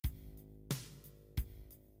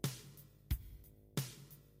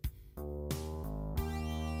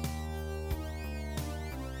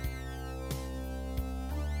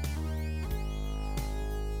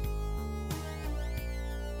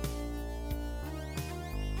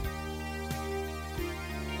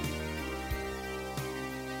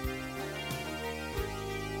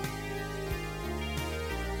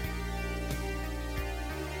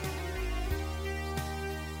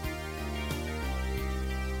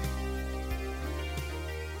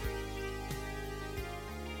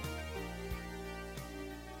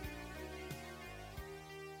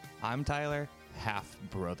I'm Tyler,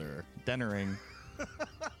 half-brother. Dennering.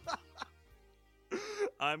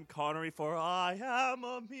 I'm Konnery, for I am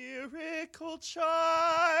a miracle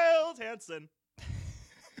child. Hanson.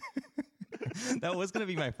 That was going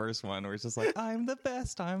to be my first one, where it's just like, I'm the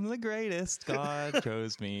best, I'm the greatest, God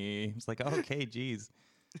chose me. It's like, okay, geez.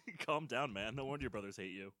 Calm down, man. No wonder your brothers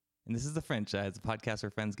hate you. And this is the Friendchise, the podcast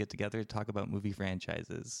where friends get together to talk about movie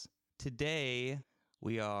franchises. Today,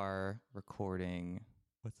 we are recording...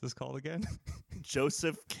 What's this called again?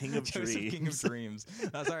 Joseph, King of Dreams. Joseph, King of Dreams.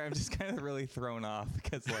 Sorry, I'm just kind of really thrown off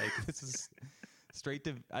because, like, this is straight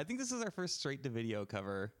to... I think this is our first straight-to-video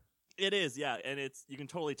cover. It is, yeah, and you can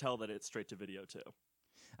totally tell that it's straight to video, too.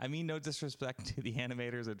 I mean, no disrespect to the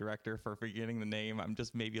animators or director for forgetting the name. I'm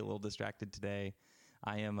just maybe a little distracted today.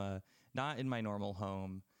 I am not in my normal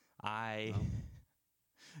home. I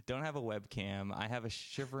don't have a webcam. I have a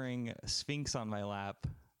shivering sphinx on my lap.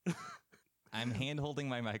 I'm hand-holding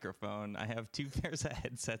my microphone. I have 2 pairs of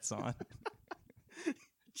headsets on.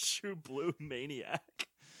 True blue maniac.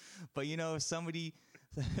 But, you know, if somebody,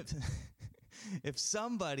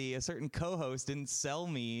 a certain co-host didn't sell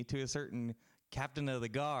me to a certain captain of the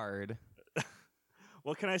guard.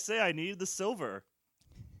 What can I say? I needed the silver.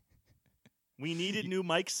 We needed new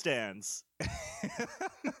mic stands.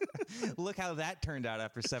 Look how that turned out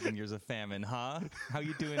after 7 years of famine, huh? How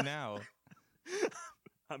you doing now?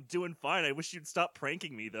 I'm doing fine. I wish you'd stop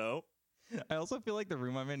pranking me, though. I also feel like the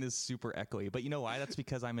room I'm in is super echoey, but you know why? That's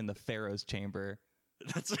because I'm in the Pharaoh's chamber.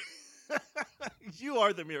 That's you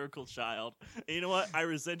are the miracle child. And you know what? I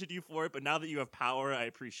resented you for it, but now that you have power, I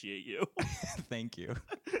appreciate you. Thank you.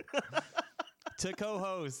 To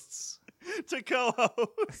co-hosts. To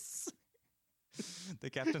co-hosts. The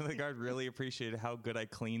captain of the guard really appreciated how good I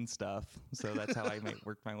clean stuff, so that's how I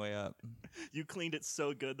worked my way up. You cleaned it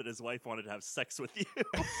so good that his wife wanted to have sex with you.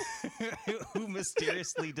 Who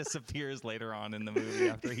mysteriously disappears later on in the movie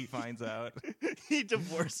after he finds out. He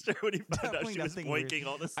divorced her when he found out she was boinking weird.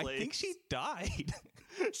 all the slaves. I think she died.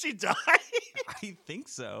 She died? I think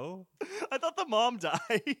so. I thought the mom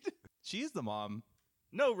died. She is the mom.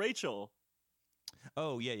 No, Rachel.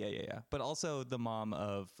 Oh, yeah. But also the mom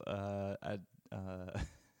of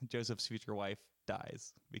Joseph's future wife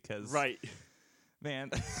dies because... Right. Man,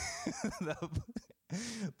 the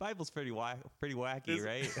Bible's pretty wacky,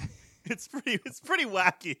 right? It's pretty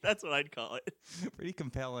wacky. That's what I'd call it. Pretty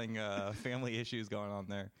compelling family issues going on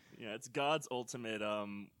there. Yeah, it's God's ultimate,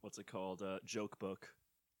 what's it called? Joke book.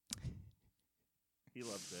 He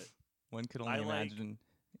loves it. One could only imagine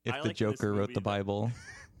if the Joker wrote the Bible.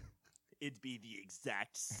 It'd be the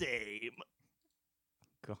exact same.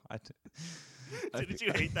 God. Didn't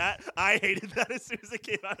you hate that? I hated that as soon as it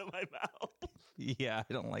came out of my mouth. Yeah,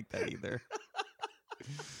 I don't like that either.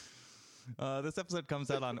 This episode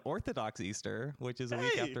comes out on Orthodox Easter, which is a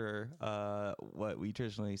week after what we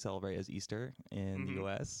traditionally celebrate as Easter in the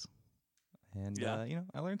U.S. And,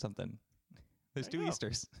 I learned something. There's 2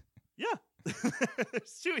 Easters. Yeah.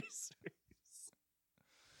 There's 2 Easters.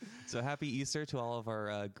 So happy Easter to all of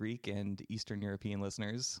our Greek and Eastern European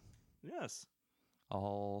listeners. Yes. To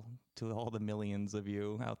all the millions of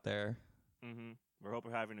you out there. Mm-hmm. We hope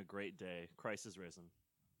we're having a great day. Christ is risen.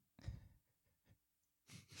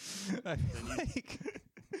 I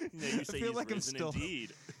feel like I'm still.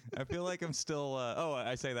 Indeed. I feel like I'm still.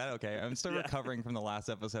 I say that. Okay, I'm still recovering from the last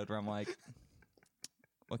episode where I'm like,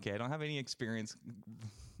 okay, I don't have any experience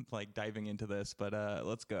like diving into this, but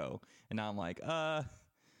let's go. And now I'm like, okay.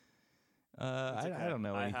 I don't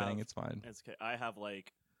know anything. It's fine. It's okay. I have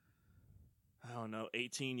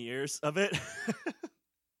 18 years of it.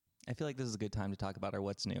 I feel like this is a good time to talk about our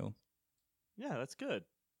what's new. Yeah, that's good.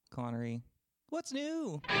 Konnery, what's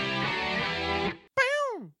new?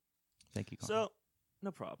 Boom! Thank you, Konnery. So,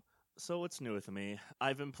 no problem. So what's new with me?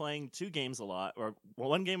 I've been playing 2 games a lot.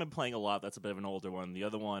 One game I'm playing a lot, that's a bit of an older one. The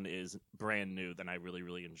other one is brand new, then I really,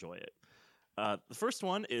 really enjoy it. The first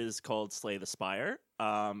one is called Slay the Spire.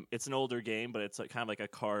 It's an older game, but it's kind of like a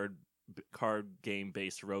card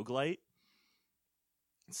game-based roguelite.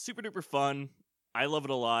 It's super duper fun. I love it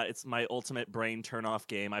a lot. It's my ultimate brain turn-off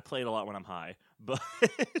game. I play it a lot when I'm high, but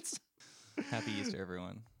Happy Easter,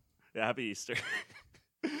 everyone. Yeah, happy Easter.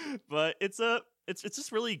 But it's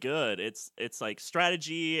just really good. It's like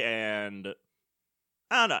strategy and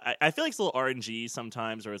I don't know. I feel like it's a little RNG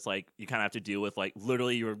sometimes, where it's like you kind of have to deal with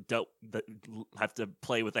literally you're have to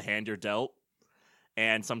play with the hand you're dealt.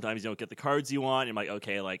 And sometimes you don't get the cards you want. You're like,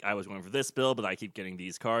 okay, I was going for this build, but I keep getting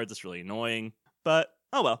these cards. It's really annoying. But,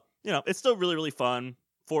 oh well. It's still really, really fun.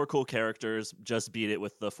 4 cool characters. Just beat it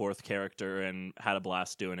with the 4th character and had a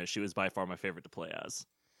blast doing it. She was by far my favorite to play as.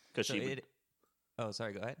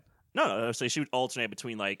 Sorry, go ahead. No. So she would alternate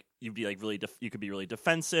between like you'd be like you could be really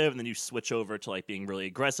defensive, and then you switch over to like being really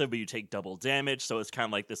aggressive, but you take double damage. So it's kind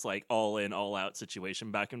of like this like all in, all out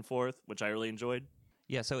situation back and forth, which I really enjoyed.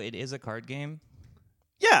 Yeah, so it is a card game.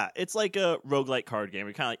 Yeah, it's like a roguelike card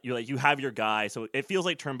game. You have your guy, so it feels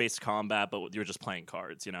like turn based combat, but you're just playing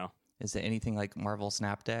cards. You know. Is it anything like Marvel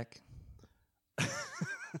Snap Deck?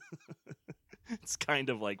 It's kind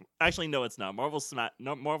of like actually no, it's not. Marvel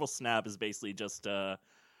Snap is basically just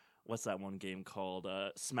what's that one game called?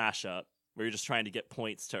 Smash Up, where you're just trying to get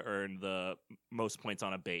points to earn the most points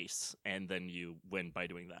on a base, and then you win by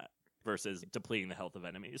doing that, versus depleting the health of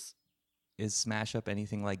enemies. Is Smash Up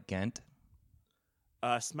anything like Ghent?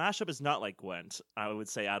 Smash Up is not like Gwent, I would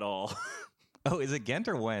say, at all. Oh, is it Ghent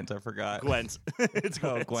or Went? I forgot. Gwent. It's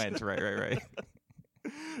Gwent. Oh, Gwent. Right.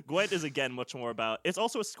 Gwent is, again, much more about... It's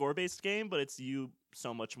also a score-based game, but it's you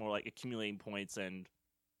so much more like accumulating points and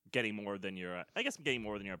getting more than your... I guess getting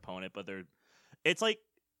more than your opponent, but it's like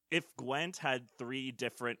if Gwent had 3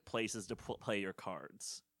 different places to play your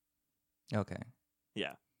cards. Okay.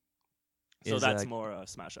 Yeah. So that's more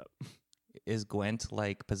Smash Up. Is Gwent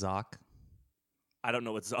like Pazak? I don't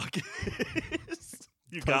know what Zoc is.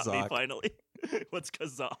 You got me, finally. What's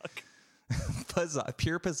Kazak? Pazak,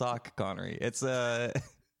 pure Pazak, Konnery. It's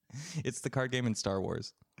the card game in Star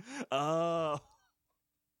Wars. Oh.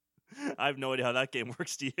 I have no idea how that game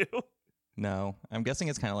works, do you? No. I'm guessing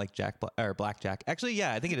it's kind of like Blackjack. Actually,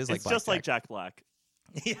 yeah, I think it is like It's Blackjack. just like Jack Black.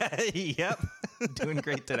 Yeah, yep. Doing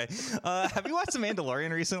great today. Have you watched The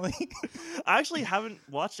Mandalorian recently? I actually haven't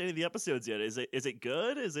watched any of the episodes yet. Is it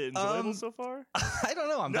good? Is it enjoyable so far? I don't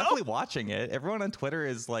know. I'm definitely watching it. Everyone on Twitter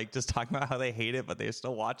is like just talking about how they hate it, but they're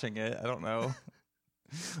still watching it. I don't know.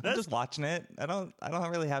 I'm just watching it. I don't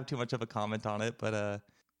really have too much of a comment on it, but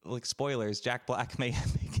like spoilers, Jack Black may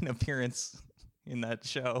make an appearance in that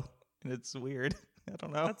show, and it's weird. I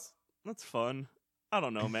don't know. That's fun. I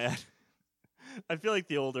don't know, man. I feel like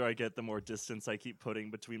the older I get, the more distance I keep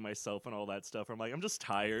putting between myself and all that stuff. I'm like, I'm just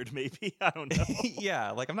tired, maybe. I don't know.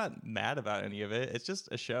 Yeah, like I'm not mad about any of it. It's just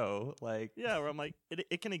a show. Like, yeah, where I'm like,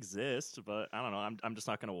 it can exist, but I don't know. I'm just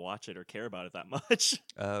not going to watch it or care about it that much.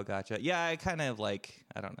 Oh, gotcha. Yeah, I kind of like,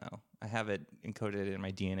 I don't know. I have it encoded in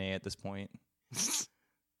my DNA at this point.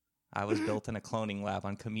 I was built in a cloning lab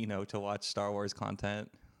on Camino to watch Star Wars content.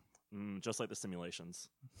 Just like the simulations.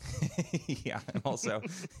 Yeah, I'm also,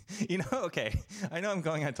 okay. I know I'm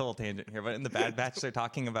going on a total tangent here, but in the Bad Batch, they're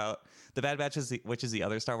talking about the Bad Batch, which is the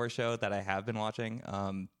other Star Wars show that I have been watching.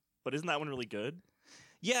 But isn't that one really good?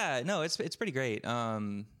 Yeah, no, it's pretty great.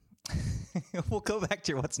 We'll go back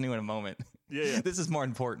to what's new in a moment. Yeah. This is more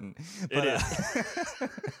important. But, it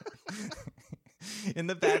is. In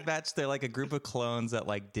the Bad Batch, they're like a group of clones that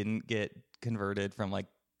like didn't get converted from like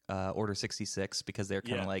Order 66 because they're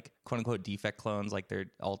kind of like quote unquote defect clones, like they're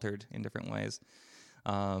altered in different ways.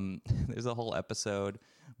 There's a whole episode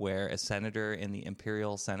where a senator in the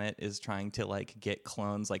Imperial Senate is trying to like get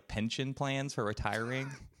clones like pension plans for retiring.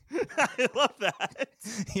 I love that.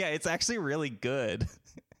 Yeah, it's actually really good.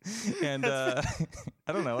 And I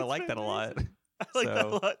don't know, I like that a lot. I like that a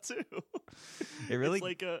lot too. It really it's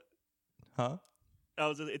like a huh?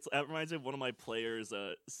 It reminds me of one of my players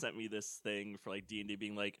sent me this thing for like D&D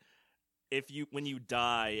being like, when you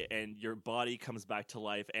die and your body comes back to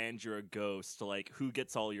life and you're a ghost, like who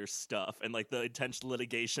gets all your stuff, and like the intense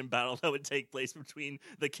litigation battle that would take place between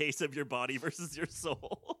the case of your body versus your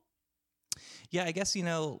soul. Yeah, I guess, I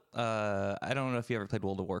don't know if you ever played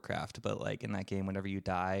World of Warcraft, but like in that game, whenever you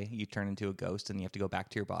die, you turn into a ghost and you have to go back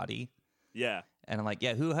to your body. Yeah. And I'm like,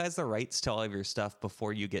 yeah, who has the rights to all of your stuff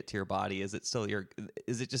before you get to your body? Is it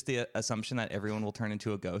just the assumption that everyone will turn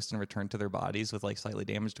into a ghost and return to their bodies with like slightly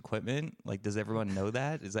damaged equipment? Like, does everyone know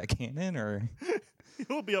that? Is that canon or?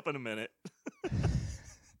 He'll be up in a minute.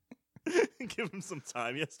 Give him some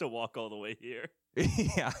time. He has to walk all the way here.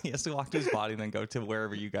 Yeah, he has to walk to his body and then go to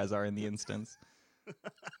wherever you guys are in the instance.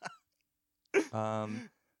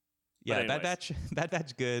 Yeah, Bad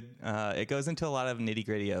Batch, good. It goes into a lot of nitty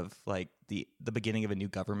gritty of like the beginning of a new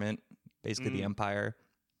government, basically the Empire,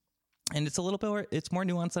 and it's a little bit it's more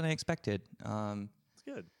nuanced than I expected. It's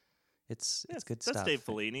good. It's good stuff. That's Dave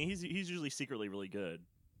Filoni. He's usually secretly really good.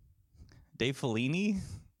 Dave Filoni.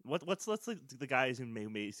 What's the guy who's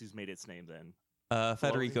made its name then?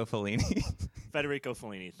 Federico Fellini. Federico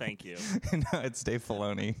Fellini. Thank you. No, it's Dave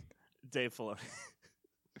Filoni. Dave Filoni.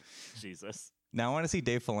 Jesus. Now I want to see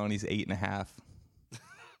Dave Filoni's 8.5.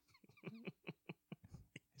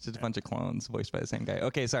 It's just a bunch of clones voiced by the same guy.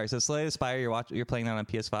 Okay, sorry. So Slay the Spire, you're playing that on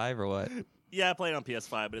PS5 or what? Yeah, I play it on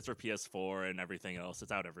PS5, but it's for PS4 and everything else.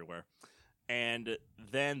 It's out everywhere. And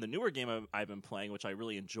then the newer game I've been playing, which I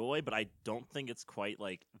really enjoy, but I don't think it's quite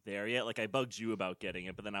like there yet. Like I bugged you about getting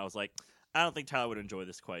it, but then I was like, I don't think Tyler would enjoy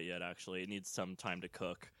this quite yet. Actually, it needs some time to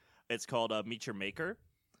cook. It's called Meet Your Maker.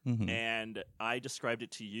 Mm-hmm. And I described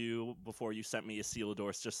it to you before you sent me a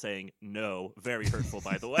Sealodorse just saying no. Very hurtful,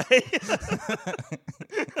 by the way.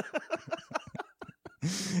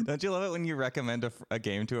 Don't you love it when you recommend a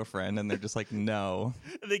game to a friend and they're just like, no?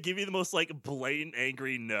 And they give you the most like blatant,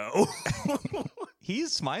 angry no.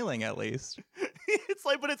 He's smiling at least.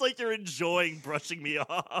 But it's like you're enjoying brushing me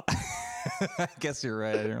off. I guess you're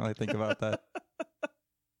right. I didn't really think about that.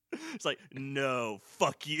 It's like, no,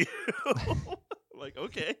 fuck you. I'm like,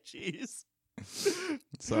 okay, jeez.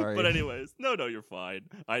 Sorry. But anyways, no, you're fine.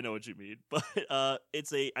 I know what you mean. But I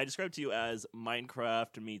described to you as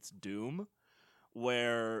Minecraft meets Doom,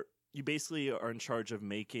 where you basically are in charge of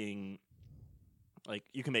making, like,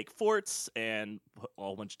 you can make forts and put a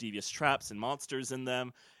whole bunch of devious traps and monsters in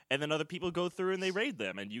them, and then other people go through and they raid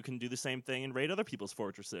them, and you can do the same thing and raid other people's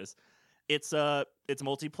fortresses. It's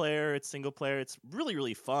multiplayer, it's single player, it's really,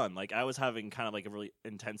 really fun. Like, I was having kind of like a really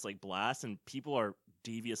intense like blast, and people are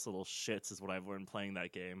devious little shits is what I've learned playing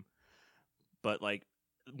that game. But like,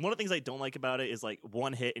 one of the things I don't like about it is like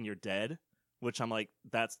one hit and you're dead, which I'm like,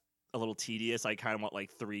 that's a little tedious. I kind of want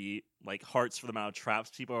like 3 like hearts for the amount of traps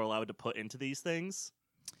people are allowed to put into these things.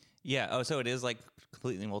 Yeah. Oh, so it is like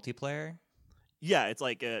completely multiplayer? Yeah, it's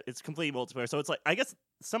like it's completely multiplayer. So it's like, I guess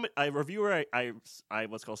a reviewer I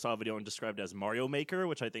saw a video and described it as Mario Maker,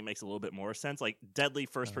 which I think makes a little bit more sense. Like deadly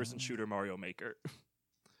first person shooter Mario Maker.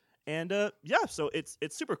 And yeah, so it's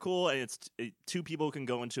super cool, and it's 2 people can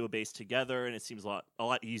go into a base together, and it seems a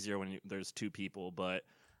lot easier when there's 2 people. But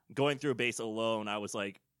going through a base alone, I was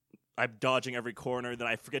like, I'm dodging every corner, then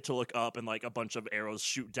I forget to look up, and like a bunch of arrows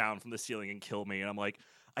shoot down from the ceiling and kill me, and I'm like,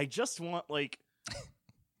 I just want like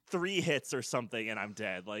 3 hits or something and I'm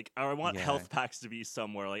dead. Like, or I want health packs to be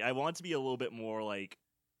somewhere. Like, I want it to be a little bit more like,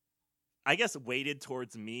 I guess, weighted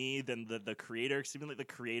towards me than the creator. Because even like the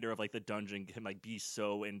creator of like the dungeon can like be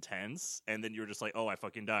so intense, and then you're just like, oh, I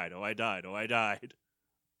fucking died. Oh, I died. Oh, I died.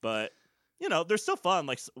 But you know, they're still fun.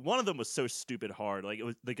 Like, one of them was so stupid hard. Like, it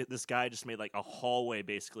was like this guy just made like a hallway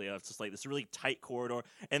basically of just like this really tight corridor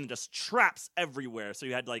and just traps everywhere. So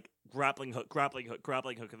you had like grappling hook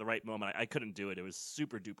at the right moment. I couldn't do it. It was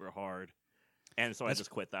super duper hard, and so I just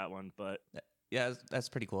quit that one. But yeah, that's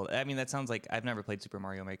pretty cool. I mean, that sounds like, I've never played Super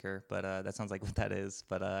Mario Maker, but that sounds like what that is.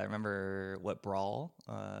 But I remember Brawl,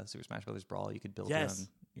 Super Smash Brothers Brawl. You could build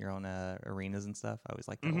your own arenas and stuff. I always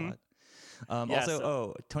liked that a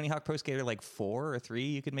lot. Tony Hawk Pro Skater like 4 or 3,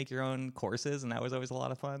 you could make your own courses, and that was always a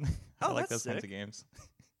lot of fun. I like those kinds of games.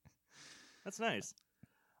 That's nice.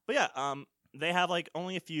 But yeah, they have like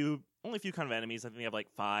only a few kind of enemies. I think they have like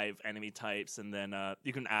 5 enemy types, and then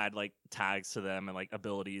you can add like tags to them and like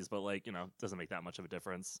abilities, but like, you know, it doesn't make that much of a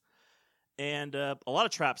difference. And a lot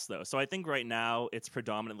of traps though. So I think right now it's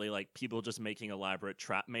predominantly like people just making elaborate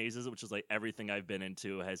trap mazes, which is like everything I've been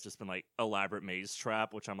into has just been like elaborate maze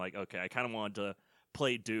trap, which I'm like, okay, I kind of wanted to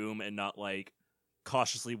play Doom and not like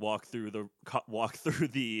cautiously walk through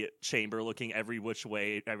the chamber looking every which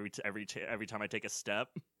way every time I take a step.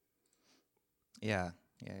 Yeah.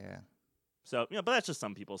 So, you know, but that's just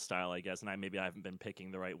some people's style, I guess, and maybe I haven't been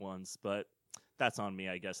picking the right ones, but that's on me,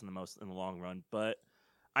 I guess, in the long run. But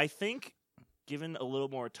I think, given a little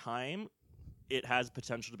more time, it has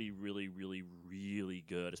potential to be really, really, really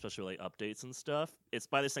good, especially with like updates and stuff. It's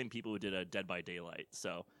by the same people who did Dead by Daylight,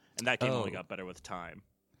 and that game only got better with time.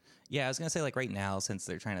 Yeah, I was gonna say, like, right now, since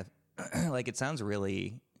they're trying to, like, it sounds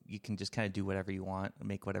really, you can just kind of do whatever you want,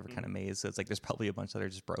 make whatever kind of maze. So it's like there's probably a bunch that are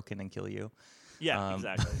just broken and kill you. Yeah,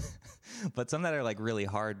 exactly. But some that are like really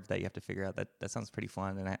hard that you have to figure out. That sounds pretty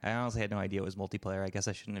fun. And I honestly had no idea it was multiplayer. I guess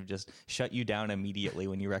I shouldn't have just shut you down immediately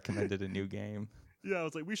when you recommended a new game. Yeah, I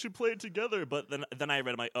was like, we should play it together. But then I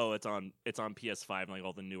read, I'm like, oh, it's on PS5 and like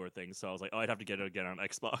all the newer things. So I was like, oh, I'd have to get it again on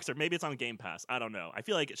Xbox, or maybe it's on Game Pass. I don't know. I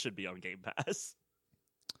feel like it should be on Game Pass.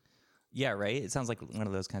 Yeah, right. It sounds like one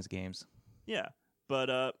of those kinds of games. Yeah, but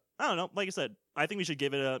I don't know. Like I said, I think we should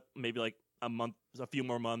give it maybe like a few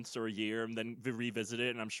more months or a year, and then revisit it,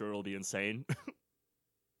 and I'm sure it'll be insane.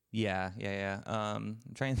 Yeah. I'm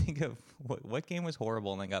trying to think of what game was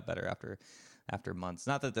horrible and then got better after months.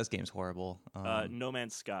 Not that this game's horrible. No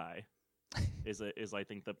Man's Sky is I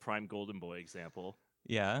think the prime Golden Boy example.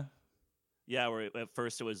 Yeah. Yeah, where at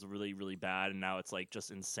first it was really, really bad, and now it's like just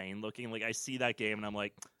insane looking. Like, I see that game and I'm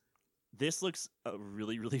like, this looks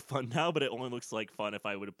really, really fun now, but it only looks like fun if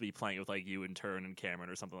I would be playing with like you and Turn and Cameron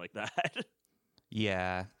or something like that.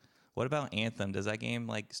 Yeah. What about Anthem? Does that game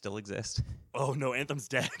like still exist? Oh no, Anthem's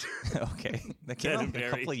dead. Okay, that came out a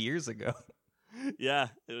couple of years ago. Yeah,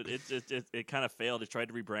 it kind of failed. It tried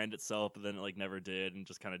to rebrand itself, but then it like never did, and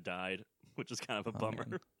just kind of died, which is kind of a bummer.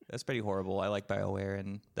 Man. That's pretty horrible. I like BioWare,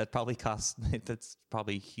 and that probably cost. That's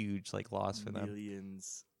probably huge like loss for them.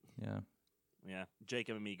 Millions. Yeah.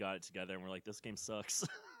 Jacob and me got it together, and we're like, this game sucks.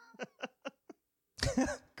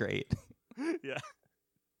 Great. Yeah.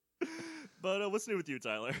 But what's new with you,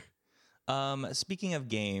 Tyler? Speaking of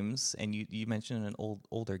games, and you mentioned an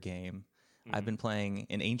older game. Mm-hmm. I've been playing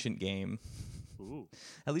an ancient game. Ooh.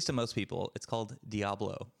 At least to most people, it's called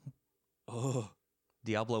Diablo. Oh,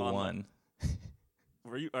 Diablo 1.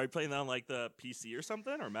 Are you playing that on like the PC or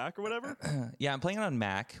something, or Mac or whatever? Yeah, I'm playing it on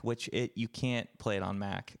Mac, which you can't play it on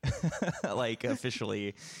Mac, like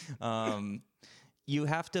officially. You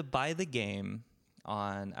have to buy the game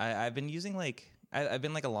on. I've been using I've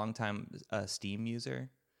been like a long time Steam user,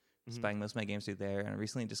 just buying most of my games through there, and I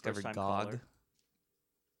recently discovered GOG. Caller.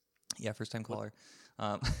 Yeah, first time caller.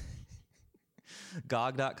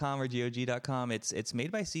 GOG.com or GOG.com. It's made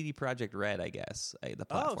by CD Projekt Red, I guess. The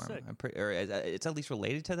platform. Oh, sick. It's at least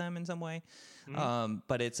related to them in some way.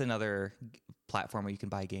 But it's another platform where you can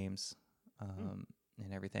buy games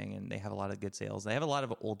and everything, and they have a lot of good sales. They have a lot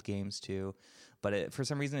of old games too, but for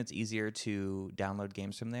some reason it's easier to download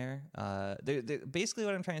games from there. Basically,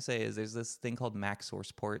 what I'm trying to say is there's this thing called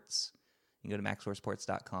MacSourcePorts. You can go to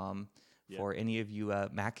MacSourcePorts.com. For any of you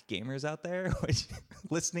Mac gamers out there, which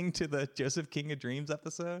listening to the Joseph King of Dreams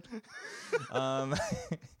episode, there are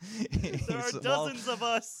dozens of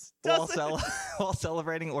us. While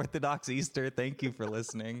celebrating Orthodox Easter, thank you for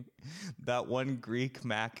listening. That one Greek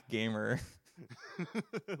Mac gamer.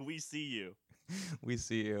 We see you. We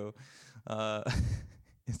see you. Never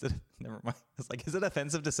mind. It's like, is it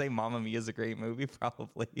offensive to say Mamma Mia is a great movie?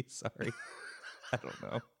 Probably. Sorry. I don't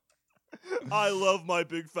know. I love my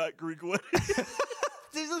big fat Greek wedding.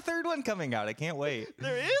 There's a third one coming out. I can't wait.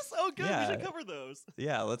 There is? Oh, good. Yeah. We should cover those.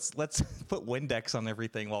 Yeah, let's put Windex on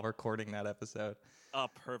everything while recording that episode. Oh,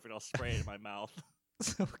 perfect. I'll spray it in my mouth.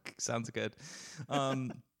 Sounds good. So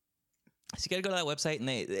you got to go to that website, and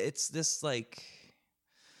it's this like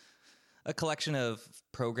a collection of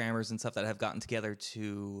programmers and stuff that have gotten together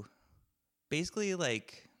to basically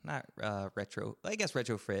like not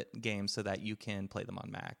retrofit games so that you can play them on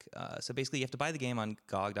Mac. So basically you have to buy the game on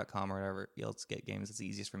GOG.com or whatever else get games. It's the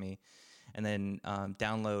easiest for me. And then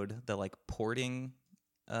download the like porting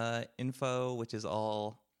info, which is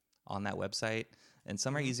all on that website. And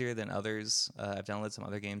some are easier than others. I've downloaded some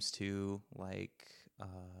other games too, like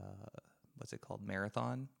what's it called?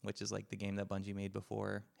 Marathon, which is like the game that Bungie made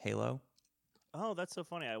before Halo. Oh, that's so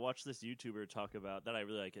funny. I watched this YouTuber talk about that. I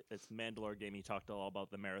really like it. It's Mandalore game. He talked all about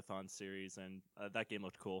the Marathon series, and that game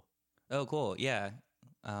looked cool. Oh, cool. Yeah.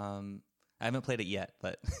 I haven't played it yet,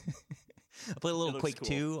 but I played a little Quake cool.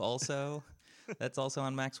 2 also. That's also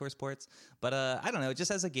on MacSourcePorts. But I don't know,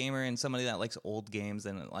 just as a gamer and somebody that likes old games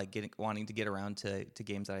and like wanting to get around to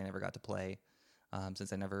games that I never got to play,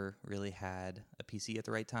 since I never really had a PC at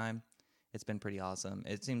the right time. It's been pretty awesome.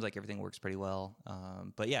 It seems like everything works pretty well.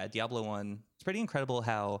 But yeah, Diablo 1, it's pretty incredible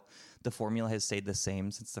how the formula has stayed the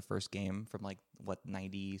same since the first game from like,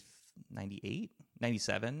 98,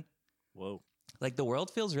 97? Whoa. Like the world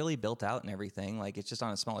feels really built out and everything. Like it's just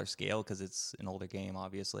on a smaller scale because it's an older game,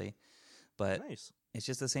 obviously. But nice. It's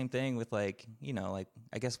just the same thing with like, like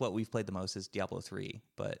I guess what we've played the most is Diablo 3.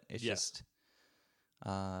 But it's just,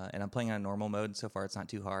 and I'm playing on normal mode. So far, it's not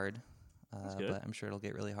too hard. But I'm sure it'll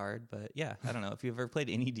get really hard. But yeah, I don't know. If you've ever played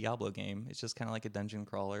any Diablo game, it's just kind of like a dungeon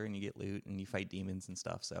crawler and you get loot and you fight demons and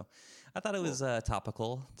stuff. So I thought it was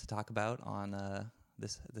topical to talk about on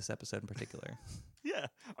this episode in particular. Yeah.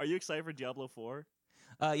 Are you excited for Diablo 4?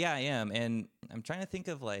 Yeah, I am. And I'm trying to think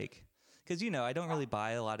of like, because, I don't really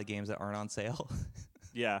buy a lot of games that aren't on sale.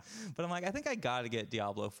 Yeah. But I'm like, I think I got to get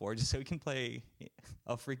Diablo 4 just so we can play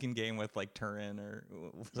a freaking game with like Turin or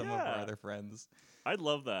some of our other friends. I'd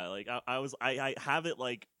love that. Like I have it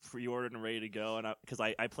like pre-ordered and ready to go, and because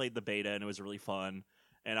I played the beta and it was really fun,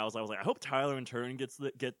 and I was like, I hope Tyler and Turin get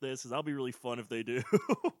this, because that'll be really fun if they do.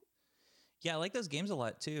 Yeah, I like those games a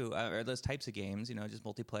lot too, or those types of games. Just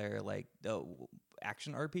multiplayer, like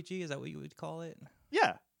action RPG. Is that what you would call it?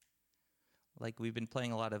 Yeah. Like we've been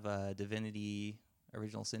playing a lot of Divinity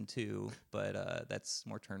Original Sin 2, but that's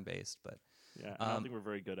more turn-based. But yeah, I don't think we're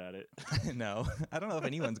very good at it. No, I don't know if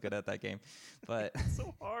anyone's good at that game, but it's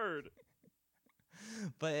so hard.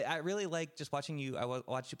 But I really like just watching you. I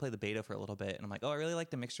watched you play the beta for a little bit, and I'm like, I really like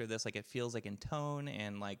the mixture of this. Like, it feels like in tone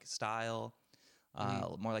and like style,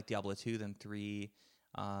 more like Diablo 2 than 3.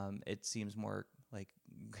 It seems more like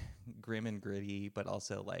grim and gritty, but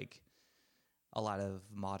also like a lot of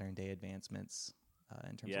modern day advancements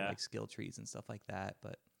in terms of like skill trees and stuff like that.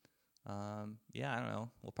 But Yeah, I don't know.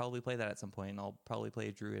 We'll probably play that at some point. I'll probably play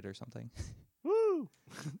a druid or something. Woo!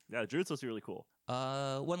 Yeah, Druid's supposed to be really cool.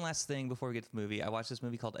 One last thing before we get to the movie. I watched this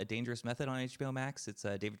movie called A Dangerous Method on HBOMax. It's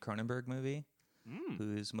a David Cronenberg movie,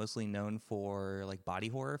 who's mostly known for like body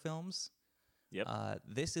horror films. Yep.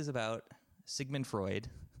 This is about Sigmund Freud,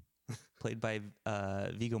 played by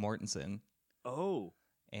Viggo Mortensen. Oh.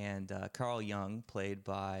 And Carl Jung, played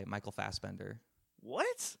by Michael Fassbender.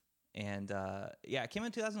 What? And it came out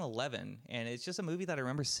in 2011, and it's just a movie that I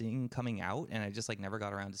remember seeing coming out, and I just like never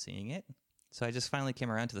got around to seeing it. So I just finally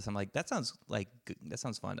came around to this. I'm like, that sounds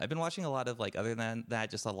fun. I've been watching a lot of like, other than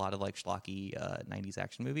that, just a lot of like schlocky 90s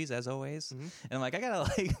action movies as always. Mm-hmm. And I'm like, I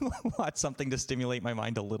gotta like watch something to stimulate my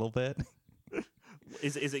mind a little bit.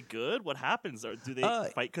 Is it good? What happens? Or do they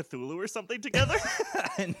fight Cthulhu or something together?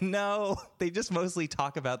 No, they just mostly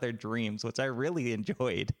talk about their dreams, which I really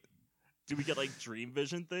enjoyed. Do we get like dream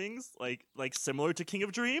vision things, like similar to King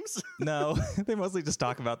of Dreams? No, they mostly just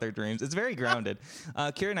talk about their dreams. It's very grounded.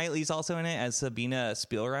 Keira Knightley's also in it as Sabina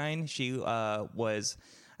Spielrein. She was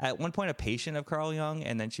at one point a patient of Carl Jung,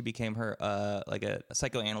 and then she became her like a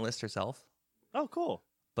psychoanalyst herself. Oh, cool.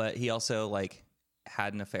 But he also like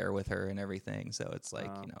had an affair with her and everything, so it's like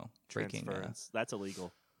breaking. That's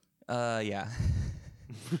illegal. Yeah.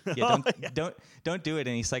 Yeah, don't do it.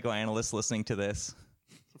 Any psychoanalysts listening to this?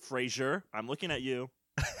 Frasier, I'm looking at you.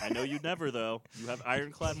 I know you'd never, though. You have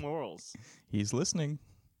ironclad morals. He's listening.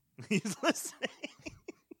 He's listening.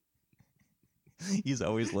 He's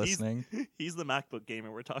always listening. He's the MacBook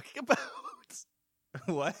gamer we're talking about.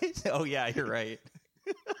 What? Oh, yeah, you're right.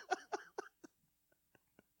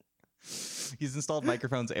 He's installed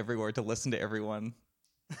microphones everywhere to listen to everyone.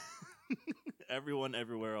 Everyone,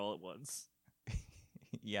 everywhere, all at once.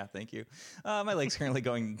 Yeah, thank you. My leg's currently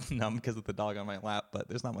going numb because of the dog on my lap, but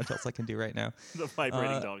there's not much else I can do right now. The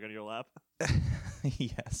vibrating dog on your lap?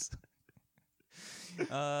 Yes.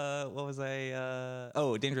 What was I?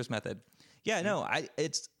 Dangerous Method. Yeah, no,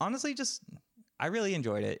 it's honestly just, I really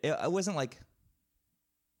enjoyed it. It wasn't like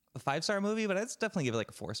a 5-star movie, but I'd definitely give it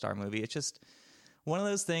like a 4-star movie. It's just one of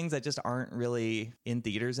those things that just aren't really in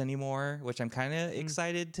theaters anymore, which I'm kind of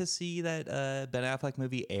excited to see that Ben Affleck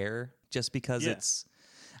movie air, just because it's,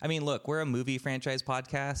 I mean, look, we're a movie franchise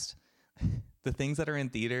podcast. The things that are in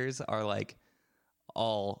theaters are like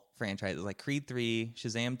all franchises, like Creed 3,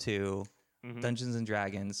 Shazam 2, Dungeons and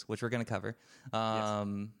Dragons, which we're going to cover.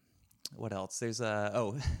 What else? There's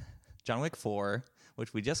John Wick 4,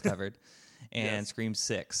 which we just covered, and Scream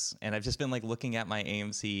 6. And I've just been like looking at my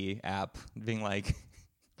AMC app, being like,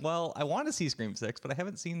 well, I want to see Scream 6, but I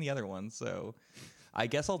haven't seen the other one, so I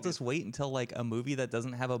guess I'll just wait until like a movie that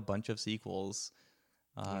doesn't have a bunch of sequels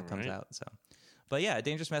comes out. So, but yeah,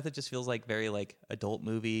 Dangerous Method just feels like very like adult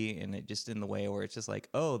movie, and it just in the way where it's just like,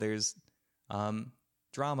 oh, there's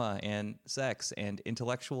drama and sex and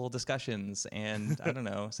intellectual discussions and I don't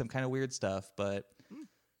know, some kind of weird stuff. But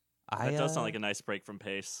that does sound like a nice break from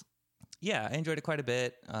pace. Yeah, I enjoyed it quite a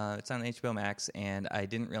bit. It's on HBOMax, and I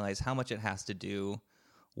didn't realize how much it has to do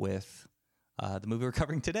with the movie we're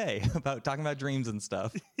covering today, about talking about dreams and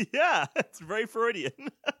stuff. Yeah, it's very Freudian.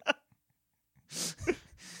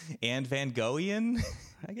 And Van Goghian,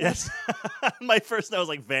 I guess. Yes. My first note was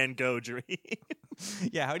like Van Gogh dream.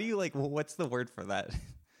 Yeah, how do you like, what's the word for that?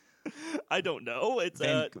 I don't know. It's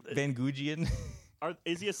Van Goghian.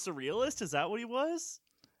 Is he a surrealist? Is that what he was?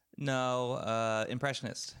 No,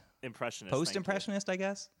 impressionist. Impressionist. Post-impressionist, I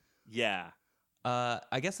guess. Yeah.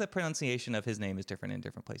 I guess the pronunciation of his name is different in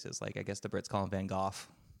different places. Like, I guess the Brits call him Van Gogh.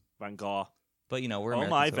 Van Gogh. But, you know, we're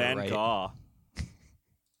Americans. Oh, my Van right. Gogh.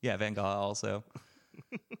 Yeah, Van Gogh also.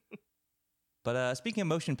 But speaking of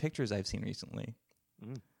motion pictures I've seen recently,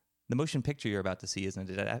 the motion picture you're about to see is an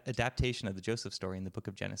adaptation of the Joseph story in the Book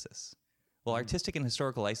of Genesis. While artistic and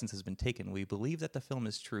historical license has been taken, we believe that the film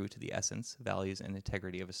is true to the essence, values, and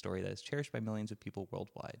integrity of a story that is cherished by millions of people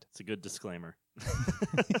worldwide. It's a good disclaimer.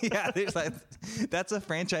 Yeah, that's a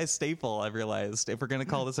franchise staple, I've realized. If we're going to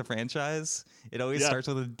call this a franchise, it always starts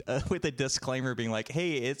with a disclaimer being like,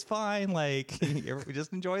 hey, it's fine. Like,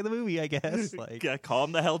 just enjoy the movie, I guess. Like, yeah,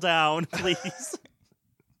 calm the hell down, please.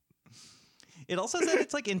 It also said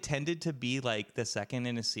it's like intended to be like the second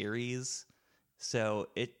in a series. So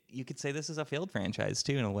you could say this is a failed franchise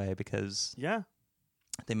too, in a way, because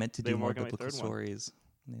they meant to do more biblical stories,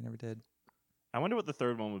 and they never did. I wonder what the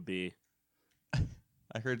third one would be.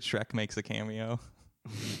 I heard Shrek makes a cameo.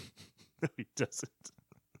 No, he doesn't.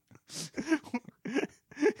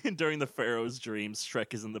 During the Pharaoh's dreams,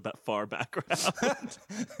 Shrek is in the far background.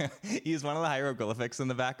 He's one of the hieroglyphics in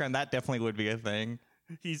the background. That definitely would be a thing.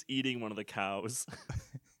 He's eating one of the cows.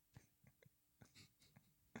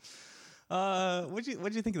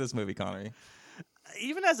 What'd you think of this movie, Konnery?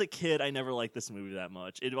 Even as a kid, I never liked this movie that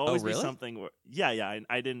much. It'd always be really? something where,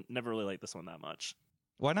 I didn't never really like this one that much.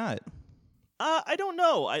 Why not? I don't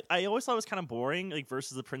know. I always thought it was kind of boring, like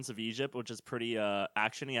versus The Prince of Egypt, which is pretty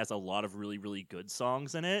actiony, has a lot of really, really good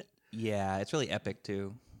songs in it. Yeah, it's really epic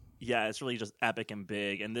too. Yeah, it's really just epic and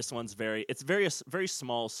big. And this one's very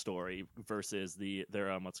small story versus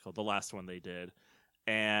their what's called the last one they did.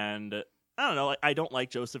 And I don't know. I don't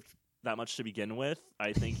like Joseph that much to begin with.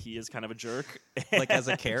 I think he is kind of a jerk. Like as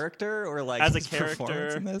a character, or like as a his performance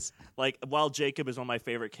character in this? Like, while Jacob is one of my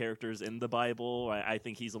favorite characters in the Bible, I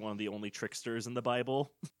think he's one of the only tricksters in the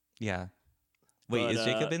Bible. Yeah. Wait, But, is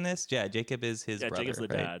Jacob in this? Yeah, Jacob is his brother. Jacob's the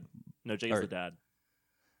right? dad. No, Jacob's the dad.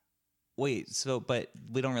 Wait, but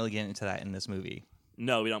we don't really get into that in this movie.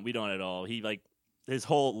 No, we don't at all. He his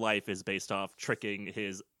whole life is based off tricking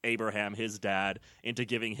Abraham, his dad, into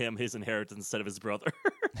giving him his inheritance instead of his brother.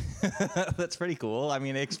 That's pretty cool. I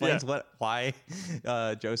mean, it explains why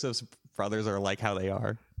Joseph's brothers are like how they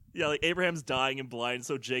are. Yeah, like Abraham's dying and blind,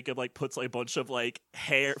 so Jacob puts a bunch of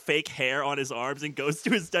fake hair on his arms and goes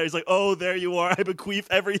to his dad. He's like, "Oh, there you are. I bequeath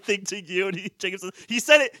everything to you." And Jacob says, "He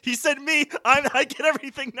said it. He said me. I get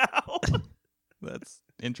everything now." That's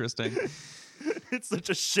interesting. It's such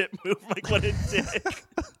a shit move. What a dick.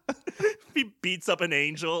 He beats up an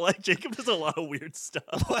angel. Jacob does a lot of weird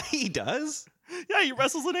stuff. What, he does? Yeah, he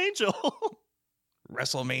wrestles an angel.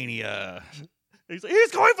 WrestleMania. He's like,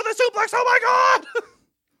 he's going for the suplex. Oh my god!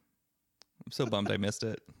 I'm so bummed I missed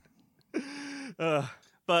it.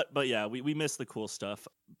 But yeah, we missed the cool stuff.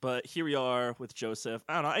 But here we are with Joseph.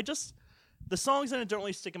 I don't know. The songs in it don't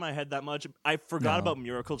really stick in my head that much. I forgot about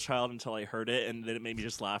Miracle Child until I heard it, and then it made me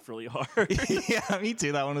just laugh really hard. Yeah, me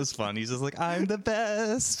too. That one was fun. He's just like, "I'm the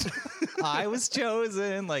best. I was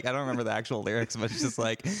chosen." I don't remember the actual lyrics, but it's just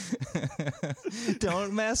like,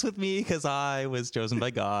 "Don't mess with me because I was chosen by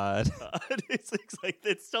God."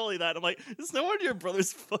 It's totally that. I'm like, it's no wonder your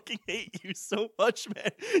brothers fucking hate you so much, man.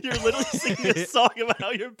 You're literally singing a song about how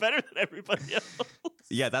you're better than everybody else.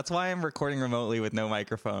 Yeah, that's why I'm recording remotely with no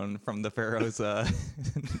microphone from the Pharaoh's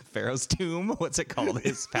tomb. What's it called?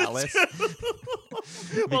 His palace.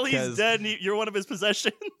 Well, he's dead. And you're one of his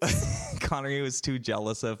possessions. Konnery was too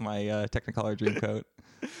jealous of my Technicolor Dreamcoat.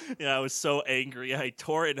 Yeah, I was so angry. I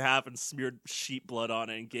tore it in half and smeared sheep blood on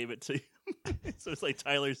it and gave it to him. So it's like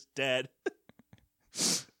Tyler's dead.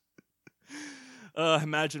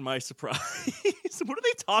 Imagine my surprise. What do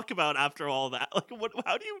they talk about after all that?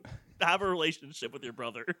 How do you have a relationship with your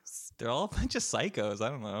brothers? They're all a bunch of psychos. I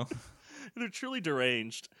don't know. They're truly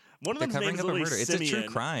deranged. One of They're them's covering name up is a murder. Simeon. It's a true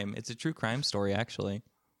crime. It's a true crime story, actually.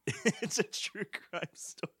 It's a true crime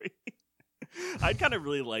story. I'd kind of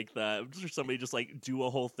really like that. Just for somebody just do a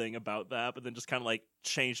whole thing about that, but then just kind of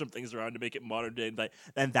change some things around to make it modern day.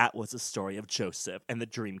 And that was the story of Joseph and the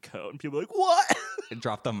dream code. And people are like, what?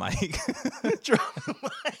 Drop the mic. Drop the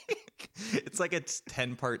mic. It's like a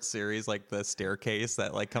 10-part series, like The Staircase,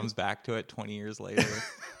 that comes back to it 20 years later.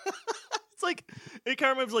 It's it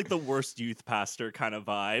kind of reminds the worst youth pastor kind of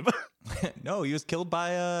vibe. No, he was killed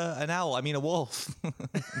by a wolf. It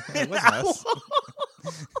An wasn't owl? us.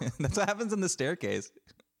 That's what happens in The Staircase.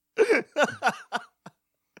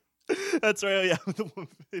 That's right. Yeah,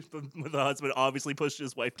 the husband obviously pushed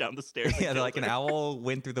his wife down the stairs. Yeah, an owl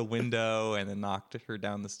went through the window and then knocked her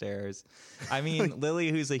down the stairs. I mean, Lily,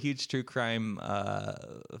 who's a huge true crime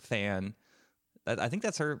fan, I think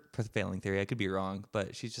that's her prevailing theory. I could be wrong,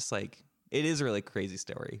 but she's just it is a really crazy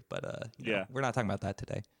story. But we're not talking about that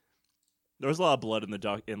today. There was a lot of blood in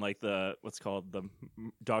the what's called the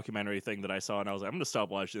documentary thing that I saw, and I was like, I'm gonna stop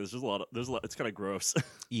watching. There's a lot. It's kind of gross.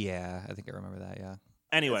 Yeah, I think I remember that. Yeah.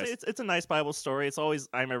 Anyways, it's a nice Bible story. It's always,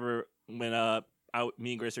 I remember when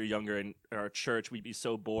me and Grace were younger in our church, we'd be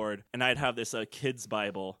so bored, and I'd have this kids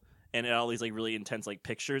Bible, and it had all these really intense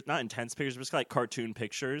pictures, not intense pictures, but just cartoon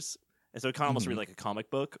pictures, and so it kind of almost read like a comic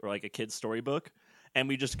book or a kid's storybook. And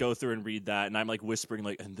we just go through and read that, and I'm whispering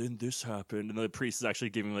and then this happened, and the priest is actually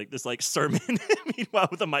giving this sermon, meanwhile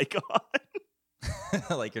with a mic on.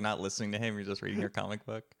 You're not listening to him; you're just reading your comic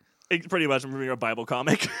book. Pretty much, I'm reading a Bible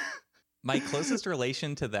comic. My closest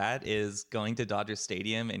relation to that is going to Dodger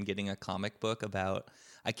Stadium and getting a comic book about.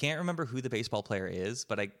 I can't remember who the baseball player is,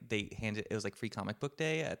 but it was free comic book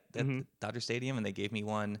day at Dodger Stadium, and they gave me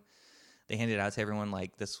one. They handed it out to everyone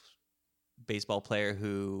this baseball player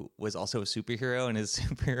who was also a superhero, and his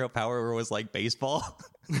superhero power was baseball.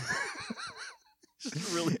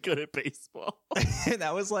 Just really good at baseball. And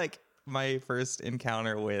that was my first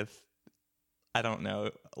encounter with, I don't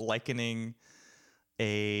know, likening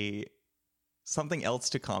something else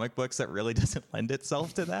to comic books that really doesn't lend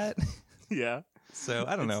itself to that. Yeah. So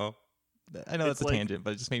I don't know. I know it's a tangent,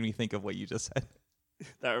 but it just made me think of what you just said.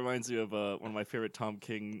 That reminds me of one of my favorite Tom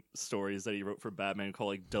King stories that he wrote for Batman called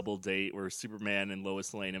like Double Date, where Superman and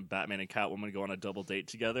Lois Lane and Batman and Catwoman go on a double date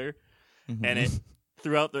together. Mm-hmm. And it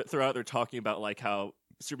throughout they're talking about like how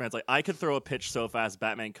Superman's like, I could throw a pitch so fast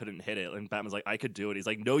Batman couldn't hit it, and Batman's like, I could do it. He's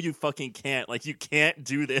like, no, you fucking can't. Like, you can't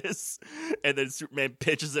do this. And then Superman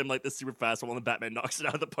pitches him like the super fast one, and Batman knocks it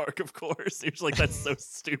out of the park. Of course, he's like, that's so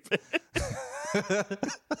stupid.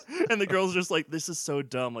 And the girl's just like, this is so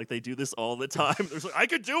dumb. Like, they do this all the time. They're like, I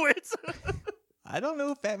could do it. I don't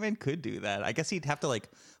know if Batman could do that. I guess he'd have to like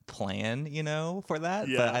plan, for that.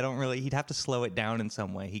 Yeah. But I don't really. He'd have to slow it down in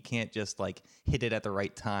some way. He can't just like hit it at the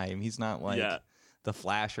right time. He's not like. Yeah. The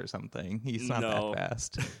Flash or something. He's not that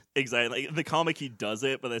fast. Exactly. Like, the comic, he does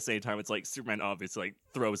it, but at the same time, it's like Superman obviously like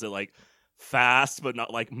throws it like fast, but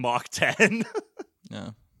not like Mach 10.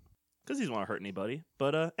 No. Because he doesn't want to hurt anybody.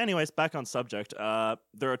 But anyways, back on subject.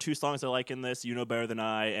 There are 2 songs I like in this, You Know Better Than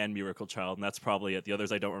I and Miracle Child, and that's probably it. The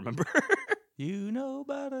others I don't remember. You know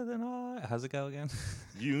better than I. How's it go again?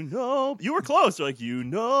 You were close. You're like, you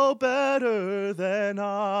know better than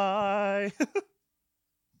I.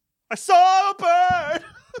 I saw a bird.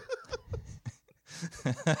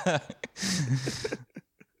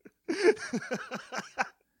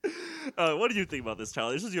 What do you think about this,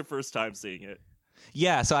 Tyler? This is your first time seeing it.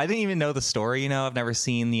 Yeah, so I didn't even know the story. I've never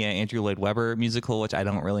seen the Andrew Lloyd Webber musical, which I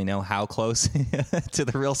don't really know how close to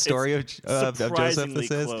the real story of Joseph this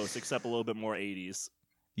is. Close, except a little bit more 80s.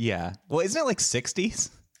 Yeah. Well, isn't it like 60s?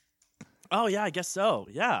 Oh, yeah, I guess so.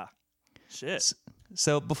 Yeah. Shit.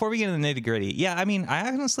 So before we get into the nitty gritty, yeah, I mean, I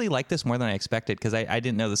honestly like this more than I expected because I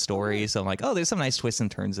didn't know the story. So I'm like, oh, there's some nice twists and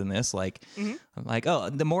turns in this. Like, I'm like, oh,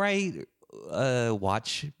 the more I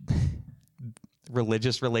watch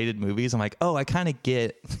religious related movies, I'm like, oh, I kind of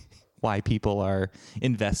get why people are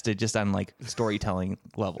invested just on like storytelling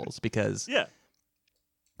levels because, yeah,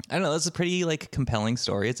 I don't know, it's a pretty like compelling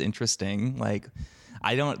story. It's interesting. Like,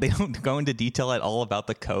 they don't go into detail at all about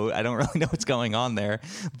the code. I don't really know what's going on there,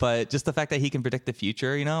 but just the fact that he can predict the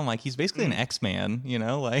future, I'm like, he's basically an X-Man,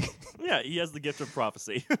 like. Yeah, he has the gift of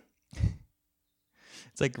prophecy.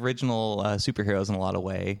 It's like original superheroes in a lot of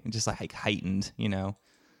way, just like heightened,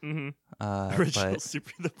 Mm-hmm.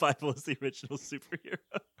 The Bible is the original superhero.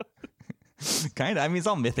 Kind of. I mean, it's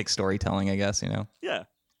all mythic storytelling, I guess, Yeah.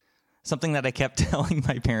 Something that I kept telling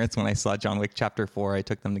my parents when I saw John Wick Chapter 4. I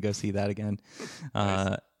took them to go see that again.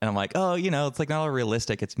 Nice. And I'm like, oh, it's like not all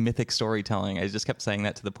realistic. It's mythic storytelling. I just kept saying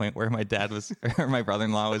that to the point where my dad was, or my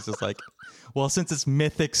brother-in-law was just like, well, since it's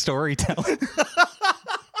mythic storytelling.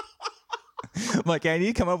 I'm like, I need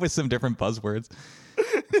to come up with some different buzzwords.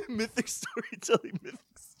 Mythic storytelling.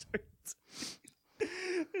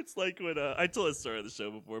 It's like when, I told a story on the show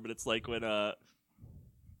before, but it's like when,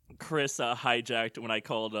 Chris hijacked when I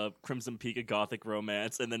called Crimson Peak a gothic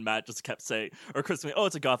romance, and then Matt just kept saying, or Chris, oh,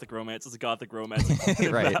 it's a gothic romance, right?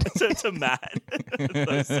 to Matt. That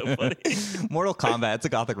was so funny. Mortal Kombat, it's a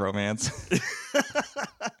gothic romance.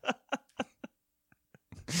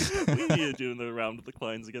 We need to do the round of the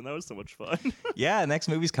Kleins again. That was so much fun. Yeah, next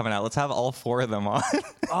movie's coming out. Let's have all 4 of them on.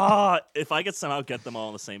 If I could somehow get them all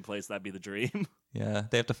in the same place, that'd be the dream. Yeah,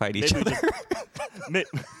 they have to fight each other.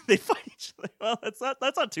 They fight each other. Well, that's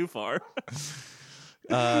not too far.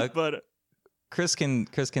 But Chris can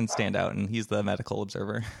stand out, and he's the medical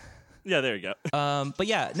observer. Yeah, there you go. But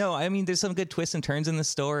yeah, no, I mean, there's some good twists and turns in the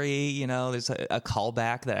story. There's a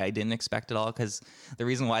callback that I didn't expect at all, because the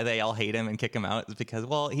reason why they all hate him and kick him out is because,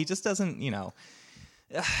 well, he just doesn't,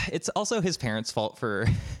 it's also his parents' fault for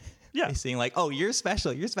seeing like, oh, you're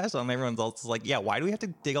special, and everyone's else is like, yeah, why do we have to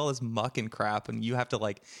dig all this muck and crap, and you have to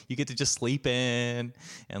like, you get to just sleep in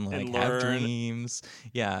and like and have dreams.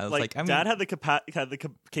 Yeah, it's like I mean, Dad had the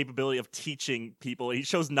capability of teaching people. He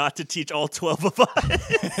chose not to teach all 12 of us.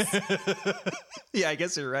 Yeah, I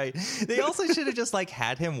guess you're right. They also should have just like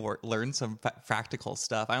had him learn some practical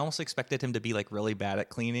stuff. I almost expected him to be like really bad at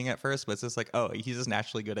cleaning at first, but it's just like, oh, he's just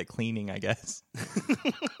naturally good at cleaning, I guess.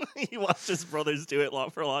 He watched his brothers do it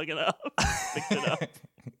for long enough. Picked it up.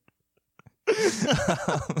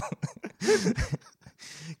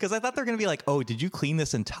 Because I thought they're gonna be like, oh, did you clean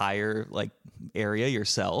this entire like area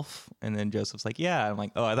yourself? And then Joseph's like, yeah. I'm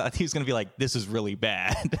like, oh, I thought he was gonna be like, this is really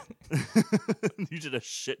bad. You did a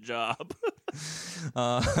shit job.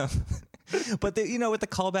 But with the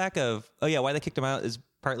callback of, oh yeah, why they kicked him out is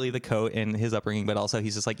partly the coat and his upbringing, but also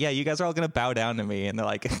he's just like, yeah, you guys are all gonna bow down to me, and they're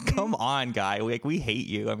like, come on, guy, we hate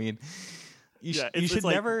you. I mean, you should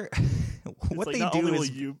never. What they do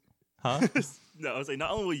is you. Huh? No, I was like,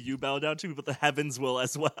 not only will you bow down to me, but the heavens will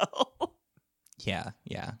as well. Yeah.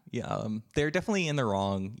 They're definitely in the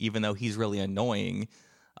wrong, even though he's really annoying.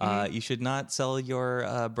 You should not sell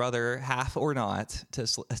your brother half or not to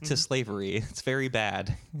slavery. It's very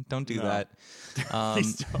bad. Don't do that.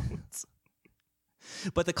 Please don't.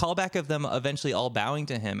 But the callback of them eventually all bowing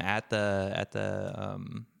to him at the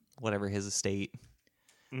whatever his estate,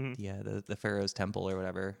 the pharaoh's temple or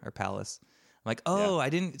whatever, or palace. I'm like, I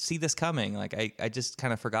didn't see this coming. Like I just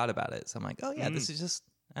kind of forgot about it. So I'm like, this is just,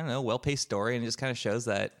 I don't know, well-paced story, and it just kind of shows